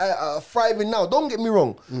have a thriving now. Don't get me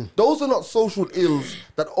wrong. Those are not social ills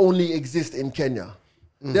that only exist in Kenya.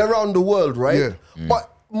 They're around the world, right? Yeah.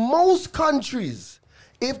 But most countries,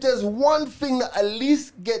 if there's one thing that at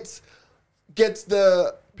least gets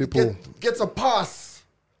People- gets a pass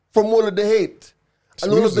from all of the hate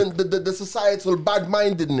and all of music. the societal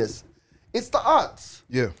bad-mindedness, it's the arts.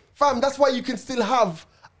 Yeah. Fam, that's why you can still have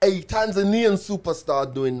a Tanzanian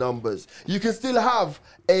superstar doing numbers. You can still have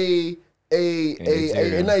a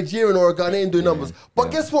Nigerian or a Ghanaian doing numbers.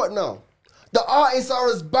 But guess what now? The artists are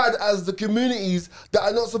as bad as the communities that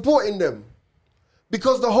are not supporting them.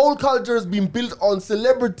 Because the whole culture has been built on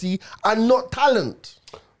celebrity and not talent.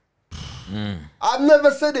 I've never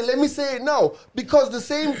said it. Let me say it now. Because the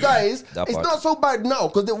same guys, That it's part. not so bad now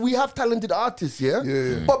because we have talented artists,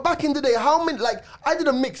 yeah? But back in the day, how many, like, I did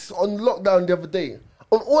a mix on lockdown the other day.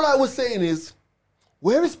 And all I was saying is,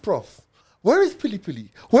 where is Prof? Where is Pili Pili?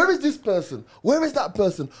 Where is this person? Where is that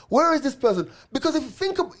person? Where is this person? Because if you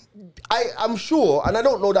think of, I'm sure, and I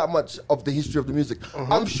don't know that much of the history of the music,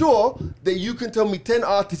 I'm sure that you can tell me 10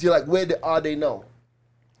 artists, you're like, where are they now?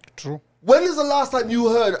 True. When is the last time you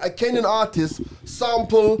heard a Kenyan artist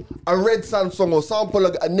sample a Red Sun song or sample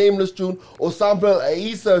a Nameless tune or sample a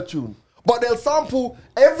Issa tune? But they'll sample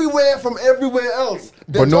everywhere from everywhere else.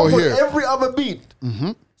 They'll But not jump on here. every other beat.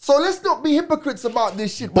 So let's not be hypocrites about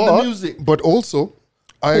this shit with the music. But also,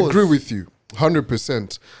 I Pause. agree with you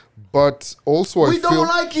 100%. But also, We I feel don't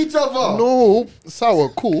like each other. no sour,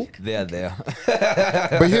 cool. There.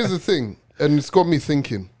 But here's the thing, and it's got me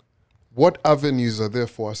thinking: what avenues are there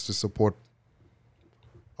for us to support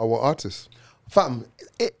our artists? Fam,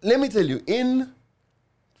 let me tell you, in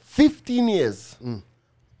 15 years,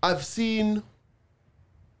 I've seen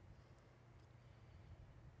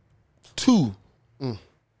 2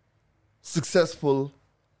 successful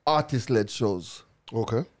artist-led shows.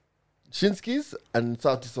 Okay, Shinski's and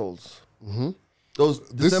Sauti Souls. Those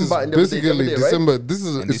this December is and the other day, basically right? December. This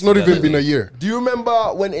is And it's this not is the even other been a day. year. Do you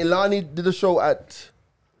remember when Elani did a show at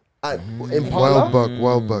Impala?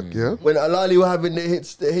 While back, yeah, When Alali were having the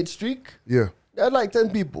hit streak? yeah. There had like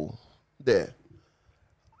 10 people there.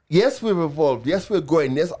 Yes, we've evolved. Yes, we're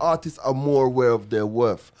growing. Yes, artists are more aware of their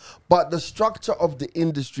worth. But the structure of the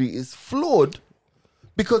industry is flawed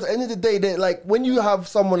because at the end of the day, they like when you have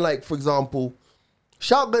someone like, for example,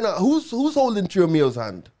 Shout Gunna, who's holding Triomio's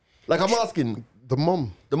hand? Like I'm asking The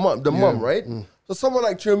mom, the mom, right? So someone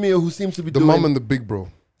like Triomio who seems to be the doing mom and the big bro.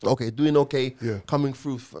 doing okay, Yeah. coming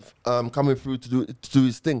through to do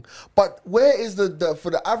his thing. But where is the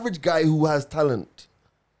for the average guy who has talent?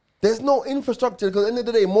 There's no infrastructure because at the end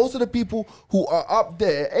of the day, most of the people who are up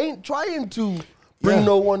there ain't trying to bring Yeah.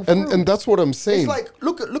 no one through. And that's what I'm saying. It's like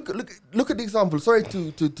look at the example. Sorry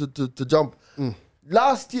to jump.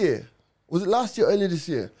 Last year, was it last year? Earlier this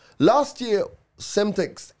year. Last year,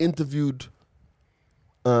 Semtex interviewed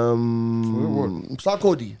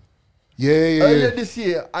Sarkodie. yeah. Earlier this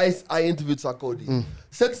year, I interviewed Sarkodie.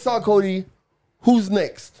 Said to Sarkodie, who's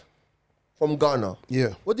next from Ghana?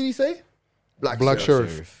 Yeah. What did he say? Black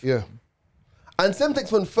Sheriff. Yeah. And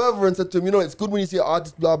Semtex went further and said to him, it's good when you see an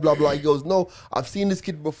artist, blah, blah, blah. He goes, no, I've seen this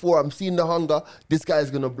kid before. I'm seeing the hunger. This guy is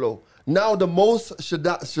going to blow. Now, the most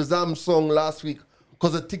Shazam song last week,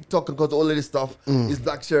 because of TikTok and because of all of this stuff, is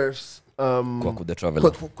Black Sheriff's Kwaku the Traveler.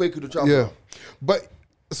 Kwaku the Traveler. Yeah. But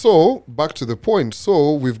so back to the point.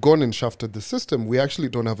 So we've gone and shafted the system. We actually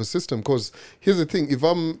don't have a system because here's the thing. If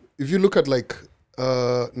you look at like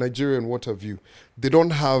Nigeria and what have you, they don't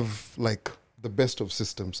have like the best of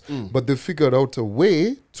systems, but they figured out a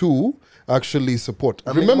way to actually support.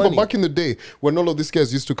 And make Remember money. back in the day when all of these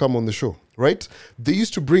guys used to come on the show, right? They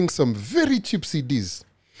used to bring some very cheap CDs.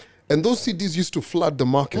 And those CDs used to flood the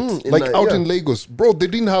market, in Lagos. Bro, they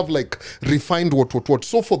didn't have like refined what.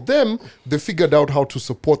 So for them, they figured out how to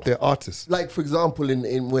support their artists. Like, for example, in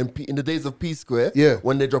the days of P Square, Yeah.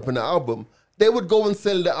 when they're dropping an album, they would go and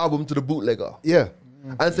sell the album to the bootlegger. Yeah.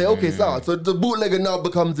 And say, okay, so the bootlegger now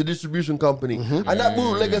becomes the distribution company. And that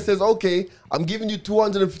bootlegger says, okay, I'm giving you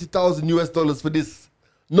 $250,000 for this.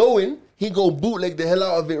 Knowing he go bootleg the hell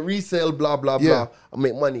out of it, resell, blah, blah, Yeah. blah, and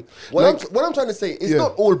make money. What I'm trying to say, it's Yeah.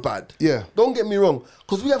 not all bad. Yeah. Don't get me wrong.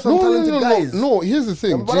 Because we have some talented guys. No, here's the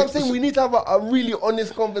thing. But I'm saying we need to have a really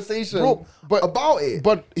honest conversation about it.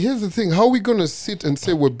 But here's the thing. How are we going to sit and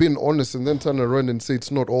say we're being honest and then turn around and say it's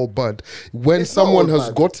not all bad when It's not someone all has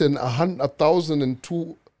bad. gotten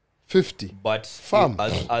 1,250? But Fam.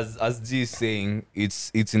 as G is saying,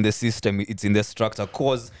 it's in the system, it's in the structure.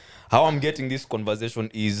 Cause how I'm getting this conversation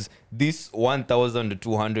is this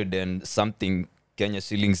 1,200 and something Kenya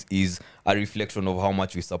shillings is a reflection of how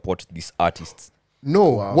much we support these artists.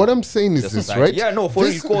 No, what I'm saying is The this, society. right? Yeah, no, for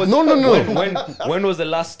This- real. 'Cause No. When was the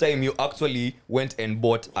last time you actually went and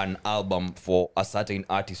bought an album for a certain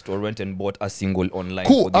artist or went and bought a single online?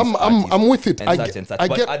 Cool, For this artist I'm with it. And I such get- and such. I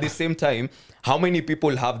But get- at the same time, how many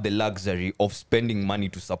people have the luxury of spending money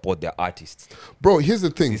to support their artists? Bro, here's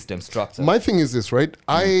the thing. System structure. My thing is this, right?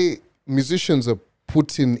 Musicians are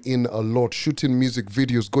putting in a lot, shooting music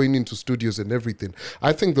videos, going into studios and everything.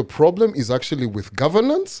 I think the problem is actually with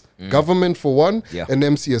governance, government for one, Yeah. and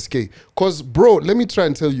MCSK. Because, bro, let me try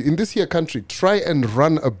and tell you, in this here country, try and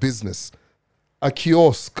run a business, a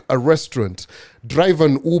kiosk, a restaurant, drive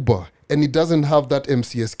an Uber, and it doesn't have that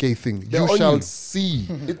MCSK thing. They're You on shall you. see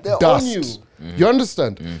They're on dust. you. You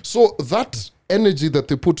understand? So that energy that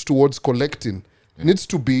they put towards collecting needs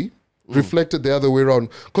to be reflected the other way around.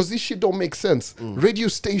 Because this shit don't make sense. Radio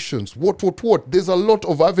stations, what. There's a lot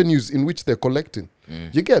of avenues in which they're collecting.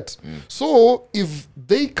 You get? So if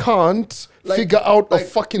they can't figure out a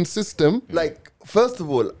fucking system. Like, first of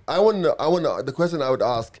all, I want to, the question I would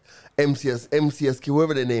ask MCSK,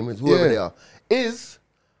 whoever their name is, whoever they are, is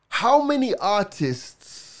how many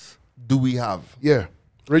artists do we have? Yeah.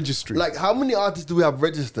 Registry. Like, how many artists do we have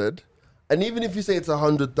registered? And even if you say it's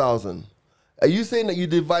 100,000, are you saying that you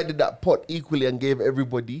divided that pot equally and gave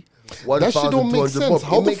everybody 1,200? That shit don't make sense.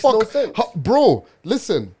 How the fuck? No sense. Bro,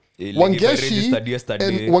 listen. Like if I registered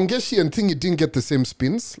Wangeshi and Thingy didn't get the same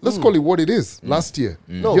spins. Let's call it what it is. Last year.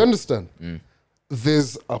 No. You understand?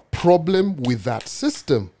 There's a problem with that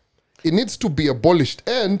system. It needs to be abolished.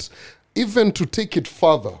 And even to take it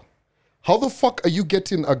further, how the fuck are you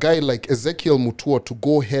getting a guy like Ezekiel Mutua to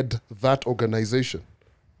go head that organization?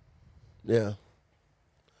 Yeah.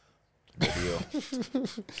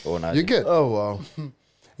 You get? Oh, wow.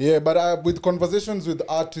 Yeah, but with conversations with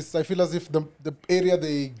artists, I feel as if the area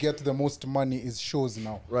they get the most money is shows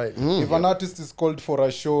now. Right. If an artist is called for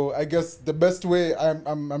a show, I guess the best way,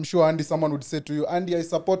 I'm sure Andy, someone would say to you, Andy, I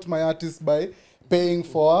support my artist by paying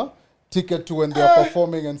for a ticket to when they are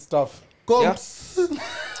performing and stuff. Comps.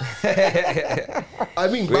 I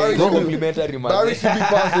mean, Barry complimentary, man. Barry should be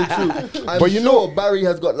passing through. I'm But you sure know- Barry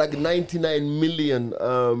has got like 99 million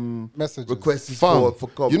Messages. requests Fam, for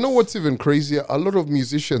comps. you know what's even crazier? A lot of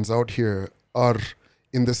musicians out here are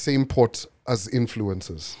in the same pot as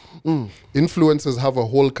influencers. Influencers have a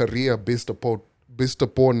whole career based upon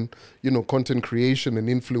content creation and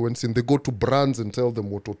influencing. They go to brands and tell them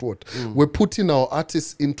what. We're putting our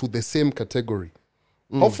artists into the same category.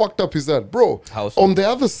 How fucked up is that, bro? How so? On the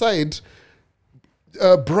other side,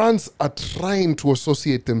 brands are trying to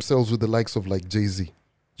associate themselves with the likes of like Jay-Z.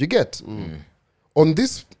 You get? On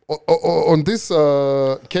this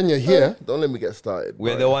Kenya here, Don't let me get started.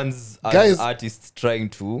 We're the ones as Guys- artists trying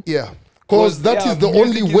to. yeah. Because that is the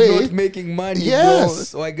only music way. is not making money, bro. Yes.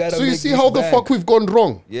 So I gotta So you make see this how the back. fuck we've gone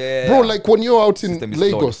wrong. Yeah. Bro, like when you're out in System is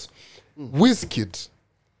Lagos, Wizkid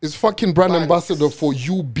is fucking brand ambassador for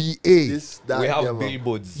UBA. This, that, We have yeah, man.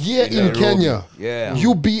 billboards. Yeah, in Nairobi. Kenya. Yeah.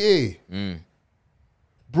 UBA.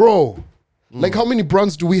 Bro, like how many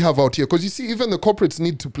brands do we have out here? Because you see, even the corporates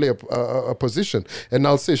need to play a position. And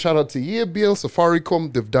I'll say shout out to EABL,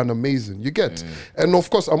 Safaricom, they've done amazing. You get? And of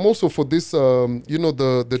course, I'm also for this,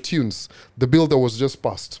 the tunes, the bill that was just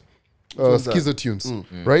passed. Skiza tunes,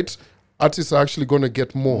 right? Artists are actually going to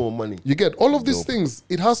get more money. You get all of these things.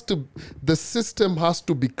 The system has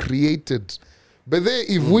to be created. But then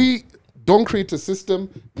if we don't create a system,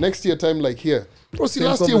 next year time like here. Bro, see, Same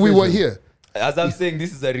last year we were conversation. here. As I'm saying,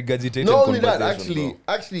 this is a regurgitated Not only conversation. that, bro.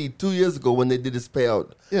 actually 2 years ago when they did this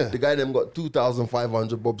payout, Yeah. the guy them got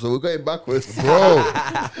 2,500 bob. So we're going backwards. Bro,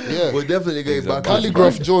 yeah. We're definitely going backwards.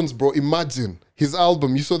 Calligraph Jones, bro, imagine his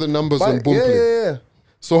album. You saw the numbers on Boomplay. Yeah.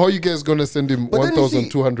 So how you guys gonna send him But then you see-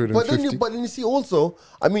 1,250? But then you see also,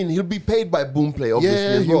 I mean, he'll be paid by Boomplay, obviously,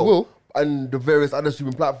 Yeah, as he well, will. and the various other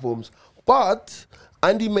streaming platforms. But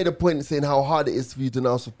Andy made a point saying how hard it is for you to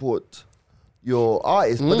now support your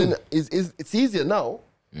artist. But then it's easier now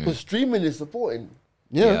because streaming is supporting.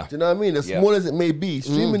 Yeah. Yeah. Do you know what I mean? As Yeah. small as it may be,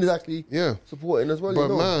 streaming is actually Yeah. supporting as well. But you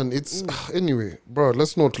know? man, it's anyway, bro.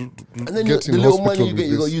 Let's not and then get the in little hospital money you with get,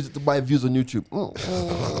 you got to this. use it to buy views on YouTube.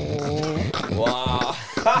 Wow.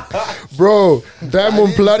 Bro,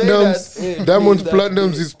 Diamond I didn't say Platinums, that. Diamond Please,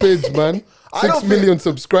 Platinums is page, man. I 6 don't million think-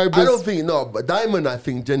 subscribers. I don't think but Diamond. I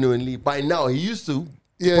think genuinely by now he used to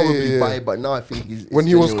probably buy, but now I think he's when it's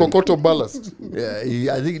he was genuine. Kokoto Ballast.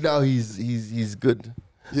 Yeah, I think now he's good.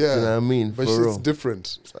 Yeah. You know what I mean? But For it's real.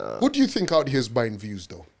 different. Who do you think out here is buying views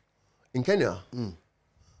though? In Kenya.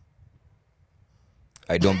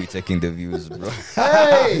 I don't be checking the views, bro.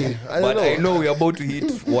 Hey, I don't But know. I know we are about to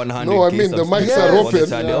hit 100. No, I mean, the mics are on the open.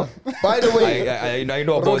 channel. By the way, I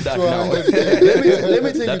know about that now. let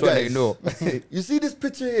me tell That you one I guys. know. You see this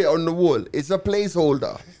picture here on the wall? It's a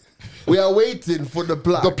placeholder. We are waiting for the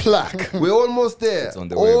plaque. The plaque. We're almost there. It's on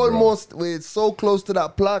the way, bro. Almost. We're so close to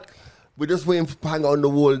that plaque. We're just waiting to hang on the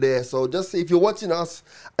wall there. So just if you're watching us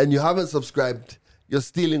and you haven't subscribed, you're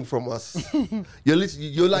stealing from us. You're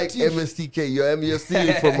like MSTK. You're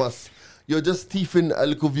stealing from us. You're just thieving a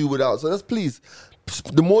little view without. So just please,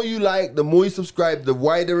 the more you like, the more you subscribe, the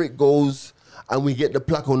wider it goes, and we get the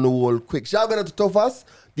plaque on the wall quick. Shout out to Tofas,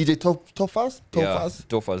 DJ Tofas. Yeah,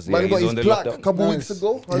 Tofas. Man Yeah, got he's his on the plaque lockdown. a couple weeks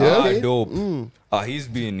ago. Yeah. 100K. Dope. He's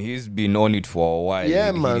been on it for a while.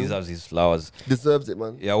 Yeah, he man. deserves his flowers. Deserves it,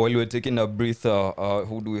 man. Yeah, while we're taking a breather,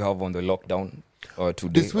 who do we have on the lockdown?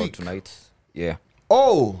 Today This week? or tonight? Yeah.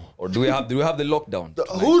 Oh, Or do we have the lockdown?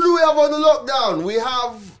 who do we have on the lockdown? We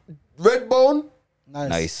Redbone,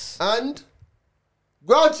 Nice. and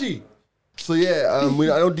Grouchy. So yeah, I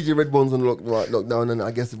know DJ Redbone's on lockdown, and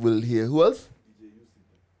I guess we'll hear who else?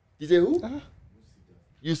 DJ who?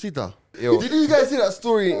 Usita. Did you guys see that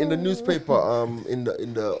story in the newspaper? In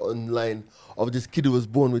the online of this kid who was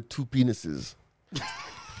born with 2 penises.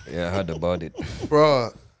 Yeah, I heard about it.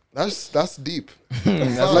 Bruh, that's deep.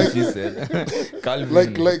 That's what she said. Calvin.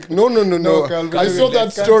 Like no. Calvin, I saw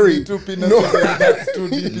that story. 2 penises, that's too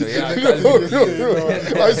deep. Yeah,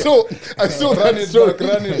 No. I saw Run that it story. back,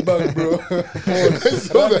 run it back, bro. I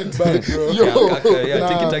saw Run it back, bro.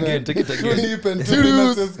 Yo, take it Too again. deep and 2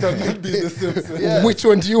 penises cannot be the same. Yeah. which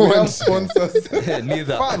one do you We have want? sponsors.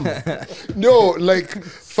 Neither. No, like,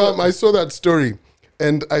 fam, I saw that story.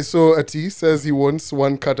 And I saw Ati says he wants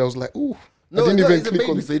 1 cut. I was like, ooh. No, I didn't even he's a click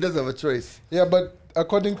baby, on so he doesn't have a choice. Yeah, but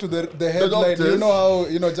according to the headline, doctors. you know how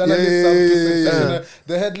journalists Yeah, have to yeah, sensational.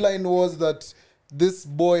 The headline was that this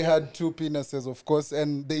boy had 2 penises, of course,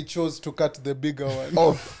 and they chose to cut the bigger one.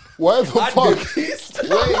 Oh, Why the fuck?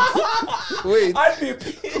 wait.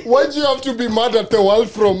 Why do you have to be mad at the world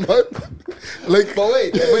from like? But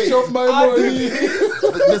wait. Chop my money.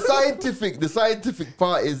 The scientific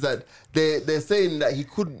part is that they're saying that he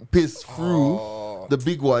couldn't piss through the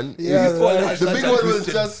big one. Yeah, If- right. the big one was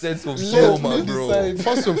just sense of Let humor, me bro. decide.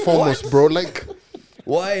 First and foremost, bro, like,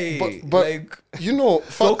 Why? but like you know,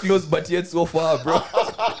 so close but yet so far, bro.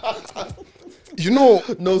 you know,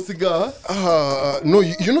 no cigar. no,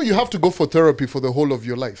 you know, you have to go for therapy for the whole of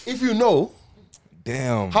your life. If you know,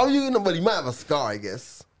 Damn. how you know? But he might have a scar, I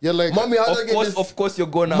guess. Yeah, like, Mommy, how did I Of get course, this? of course, you're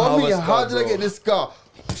gonna Mommy, have a scar, how did I bro. get this scar?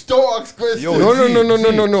 Don't ask questions. Yo,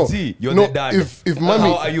 No. Z, you're No, the dad. if mommy-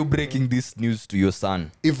 how are you breaking this news to your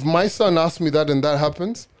son? if my son asks me that and that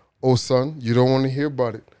happens, oh son, you don't want to hear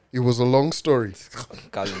about it. It was a long story.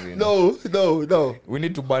 Calvin. No. We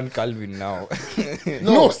need to ban Calvin now.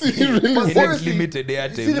 No, see, really. But He needs honestly, limited see, the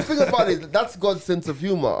airtime. thing about it, that's God's sense of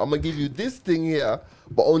humor. I'm gonna give you this thing here,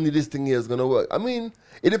 but only this thing here is gonna work. I mean,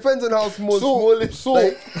 it depends on how small it is. So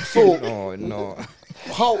No.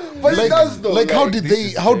 how? But it does though, Like, how like, did this they?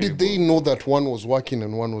 is How terrible. did they know that one was working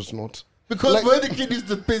and one was not? because like- when the kid used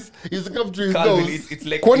to piss, he used to come through his Calvin, nose. it's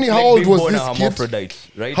like, Kwani, it's how like old being was born this a kid? hermaphrodite,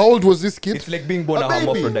 right? How old was this kid? It's like being born A a baby.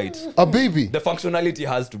 hermaphrodite. A baby. The functionality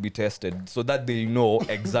has to be tested so that they know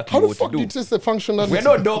exactly How the what fuck to did you do. test the functionality? We're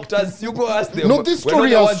not doctors. You go ask them. No, this We're not story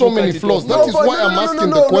the has ones so who many cut it flaws. off. That is why I'm asking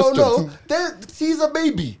the questions. He's a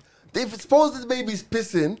baby. They've supposed the baby's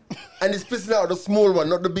pissing, and it's pissing out the small one,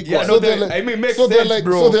 not the big Yeah, one. no, they're they- like- I mean, makes so they're sense, like,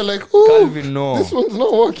 bro. so they're like, ooh, Calvin, no. this one's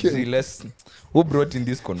not working. See, who brought in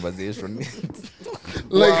this conversation?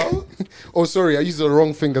 Like, oh, sorry, I used the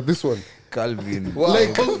wrong finger. This one. Calvin. Wow.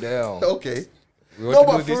 Like- damn. Okay. We No, want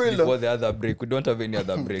but to do for this real, before the other break. We don't have any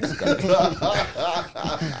other breaks, Calvin.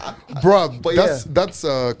 Bruh, But that's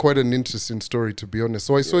quite an interesting story, to be honest.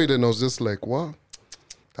 So I saw it and I was just like, wow,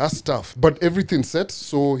 that's tough. But everything's set,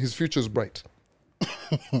 so his future's bright.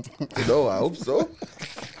 No, I hope so.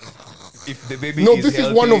 If the baby No, is this is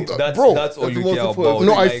healthy, one of the- that's, bro, that's all that's you the most care important.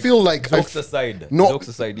 about. No, I feel like jokes aside. No, Jokes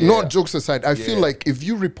aside. Yeah. Not jokes aside. I feel Yeah. like if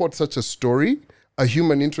you report such a story, a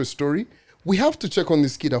human interest story, we have to check on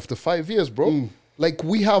this kid after 5 years, bro. Like,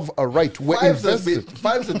 we have a right. We're invested.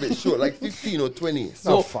 Five's a bit short, like 15 or 20.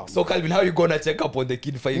 So Calvin, how are you gonna check up on the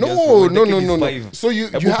kid 5 years? No, from when the kid is no. 5? So you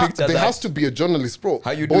Ebu have picture there that. has to be a journalist, bro.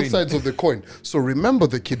 How you Both doing? sides of the coin. So remember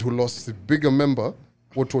the kid who lost the bigger member.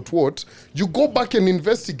 What? You go back and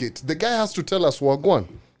investigate. The guy has to tell us Wagwan.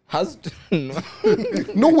 Has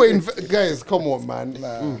No way, guys. Come on,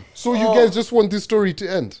 man. So you guys just want this story to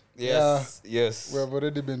end? yes. We have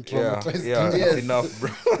already been Yeah, traumatized. yeah, Yes. that's enough, bro.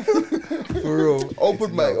 For real.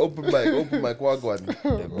 Open mic,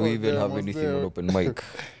 Wagwan. Do we even have was anything there. on open mic?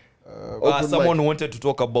 Open Someone mic. wanted to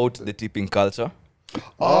talk about the tipping culture.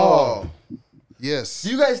 Oh. Yes. Do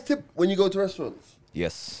you guys tip when you go to restaurants?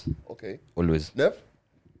 Yes, Okay. always. Nev?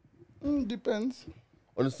 Depends.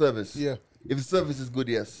 On the service? Yeah. If the service is good,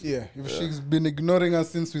 yes. Yeah. If she's been ignoring us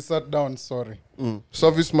since we sat down, sorry.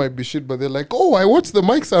 Service might be shit, but they're like, oh, I watched the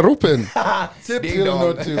mics are open. Tip. Ding Still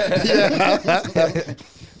dong. not tip.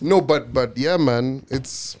 No, but yeah, man,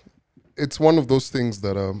 it's one of those things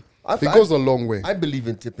that it I- goes a long way. I believe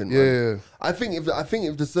in tipping, man. Yeah. I think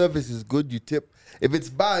if the service is good, you tip. If it's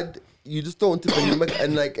bad, you just don't tip and you make,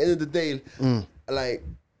 and like end of the day, like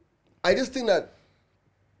I just think that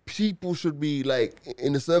people should be like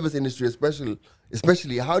in the service industry,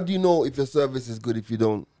 especially. How do you know if your service is good if you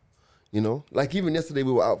don't? You know, like even yesterday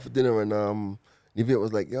we were out for dinner and Nivea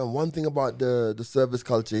was like, yeah, one thing about the service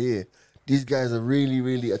culture here, these guys are really,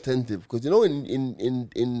 really attentive because you know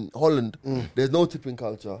in Holland there's no tipping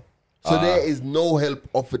culture. So there is no help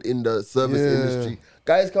offered in the service Yeah. industry.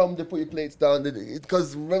 Guys come, they put your plates down.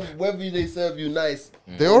 Because whether they serve you nice,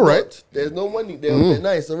 They're all right. There's no money. They're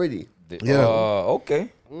nice already. Yeah.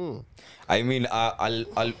 Okay. I mean,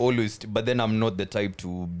 I'll always, but then I'm not the type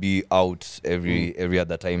to be out every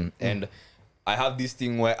other time. And I have this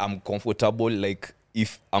thing where I'm comfortable. Like,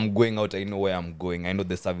 if I'm going out, I know where I'm going. I know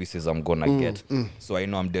the services I'm gonna get. So I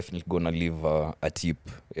know I'm definitely gonna leave a tip.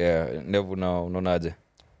 Yeah, never know, no naje.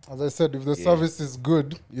 As I said, if the service is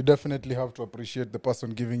good, you definitely have to appreciate the person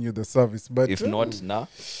giving you the service. But If not, nah.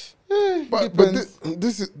 But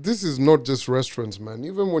this is not just restaurants, man.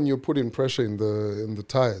 Even when you're putting pressure in the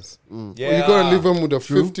tires, Yeah. you gotta leave them with a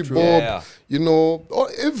 50 bob. Yeah. You know,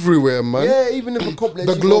 everywhere, man. Yeah, even if a couple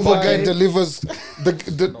The Glovo guy delivers.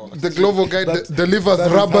 The Glovo guy delivers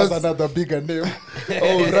rubbers. That's another bigger name.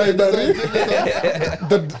 Oh, right.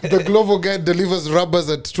 The Glovo guy delivers rubbers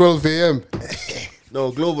at 12 a.m. No,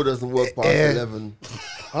 Global doesn't work past 11.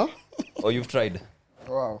 Oh, you've tried.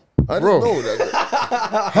 Wow. I Bro. don't know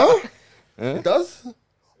that. It does?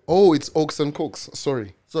 Oh, it's Oaks and Cokes.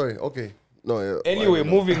 Sorry. Sorry, okay. No, yeah. Anyway,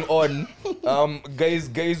 moving on.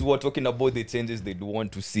 Guys were talking about the changes they'd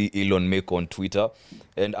want to see Elon make on Twitter.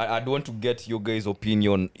 And I'd want to get your guys'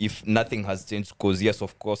 opinion if nothing has changed. Because, yes,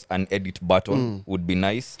 of course, an edit button would be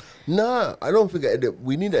nice. Nah, I don't think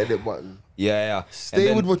we need an edit button. Yeah. Stay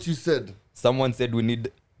And with then what you said. someone said we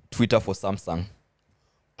need Twitter for Samsung.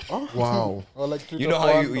 Wow. Or like Twitter You know for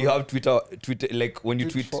how Android. you have Twitter, like when you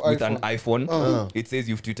Tweet tweet for with an iPhone, it says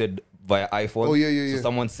you've tweeted via iPhone. Oh, yeah. So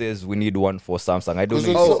someone says we need one for Samsung. I don't Because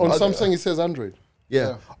know. on Oh, Samsung it says Android.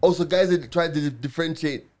 Yeah. Also, guys that tried to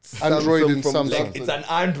differentiate Android Samsung and from Samsung. Like it's an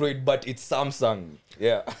Android, but it's Samsung.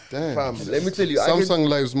 Yeah. Damn. Fam, let me tell you, Samsung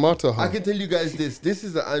Lives Matter, huh? I can tell you guys this. This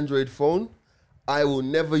is an Android phone. I will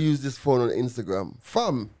never use this phone on Instagram.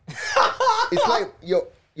 Fam. It's like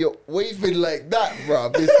you're waving like that,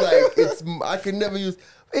 bruv. It's like I can never use.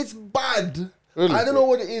 It's bad. Really? I don't know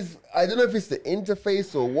what it is. I don't know if it's the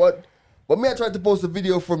interface or what. But me, I tried to post a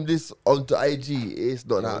video from this onto IG. It's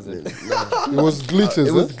not happening. Nah. It was glitches.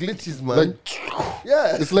 It was huh? glitches, man. Like,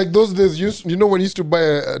 yeah. it's like those days. You know when you used to buy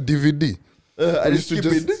a DVD. I used just to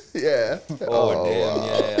skip just- it. Yeah. Oh,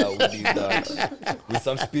 damn, yeah, we did that. With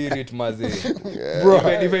some spirit, maze. Bro.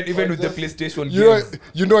 Even with the PlayStation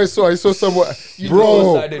You know, I saw someone, know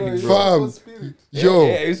bro, suddenly, fam, Yeah, yo.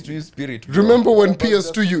 I used to use spirit. Bro. Remember when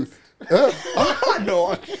PS2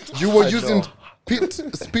 No. you were using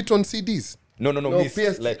spit on CDs? No, No, miss.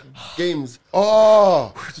 PS Like, games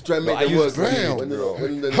Oh, to try and make I them work. used Bam. When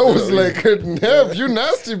I was like, Nev, you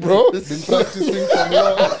nasty, bro. Been practicing from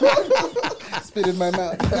long. Spit in my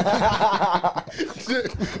mouth.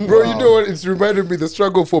 Bro, you know what? It's reminded me the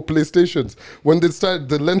struggle for PlayStations when they started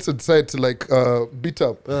the lens side to like beat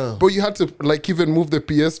up. But you had to like even move the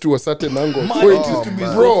PS to a certain angle. Man, For it used to be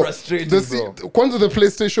so bro, frustrating, the bro. Kwanzaa the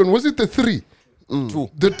PlayStation, was it the 3? two.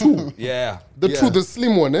 The 2. Yeah. The Yeah. 2, the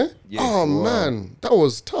slim one, eh? Yeah. Oh, man. That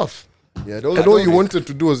was tough. Yeah, those And all those- you wanted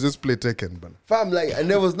to do was just play Tekken, man. Fam, like, and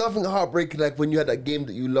there was nothing heartbreaking like when you had that game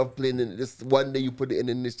that you love playing and just one day you put it in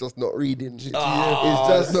and it's just not reading. It's just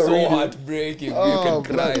not so reading. heartbreaking. Oh, You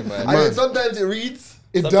can cry, man. And then sometimes it reads.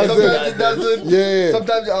 It Sometimes doesn't. Sometimes it doesn't. Yeah.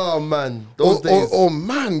 Sometimes, oh man, those Oh, days. oh,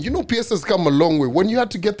 man, you know PS has come a long way. When you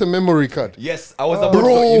had to get the memory card. Yes, I was about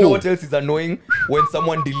Bro. to. You know what else is annoying? When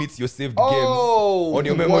someone deletes your saved Oh, games on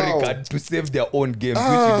your memory wow. card to save their own games, which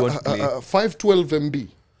you don't play. 512 MB.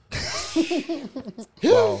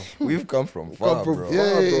 Wow, we've come from far, Come from bro. far,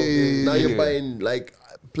 bro. Yay. Now you're buying like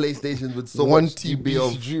PlayStations with so 1 much GB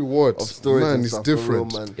TBG what? of storage. Man, and it's stuff, for real,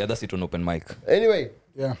 different. man. Yeah, that's it on open mic. Anyway,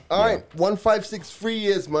 Yeah. all right, 156, 3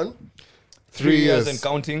 years, man. 3 years years. and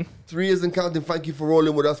counting. 3 years and counting. Thank you for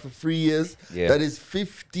rolling with us for 3 years. Yeah. That is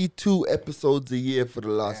 52 episodes a year for the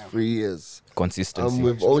last 3 years. Consistency. And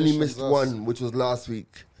we've only missed Congratulations, us. one, which was last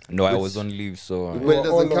week. No, I Which- was on leave, so. Well, it were all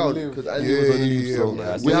doesn't on count leave. because Andy was on leave. Yeah, So man.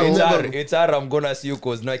 Yeah, we have so never. HR, I'm gonna see you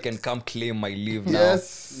because now I can come claim my leave now.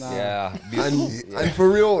 Yes. Yeah. And for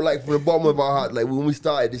real, like from the bottom of our heart, like when we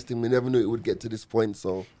started this thing, we never knew it would get to this point.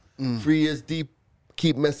 So 3 years deep,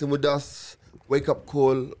 keep messing with us. Wake up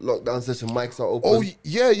call, lockdown session, mics are open. Oh,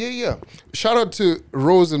 yeah. Shout out to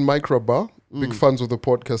Rose and Microbar. Big fans of the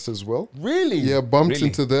podcast as well. really? Yeah, bumped Really?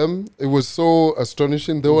 into them. It was so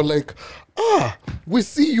astonishing. They were like, we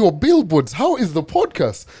see your billboards. How is the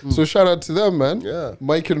podcast? So shout out to them, man. Yeah.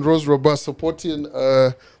 Mike and Rose Robert supporting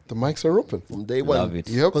the mics are open. From day one. Love it.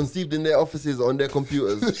 Yep. Conceived in their offices on their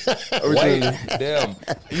computers. Why? Damn.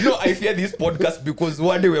 You know, I fear this podcast because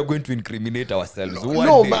one day we're going to incriminate ourselves. One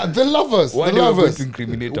No, day, man, they love us. One They day we're love going us. to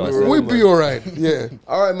incriminate ourselves. We'll be all right. Yeah.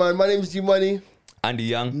 All right, man. My name is G Money. Andy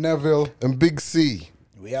Young. Neville. And Big C.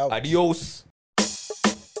 We out. Adios.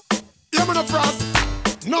 Yeah, man, a frost.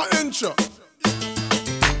 no intro.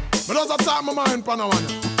 But does I talk my mind,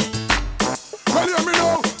 Panawana? Well, hear me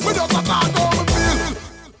now.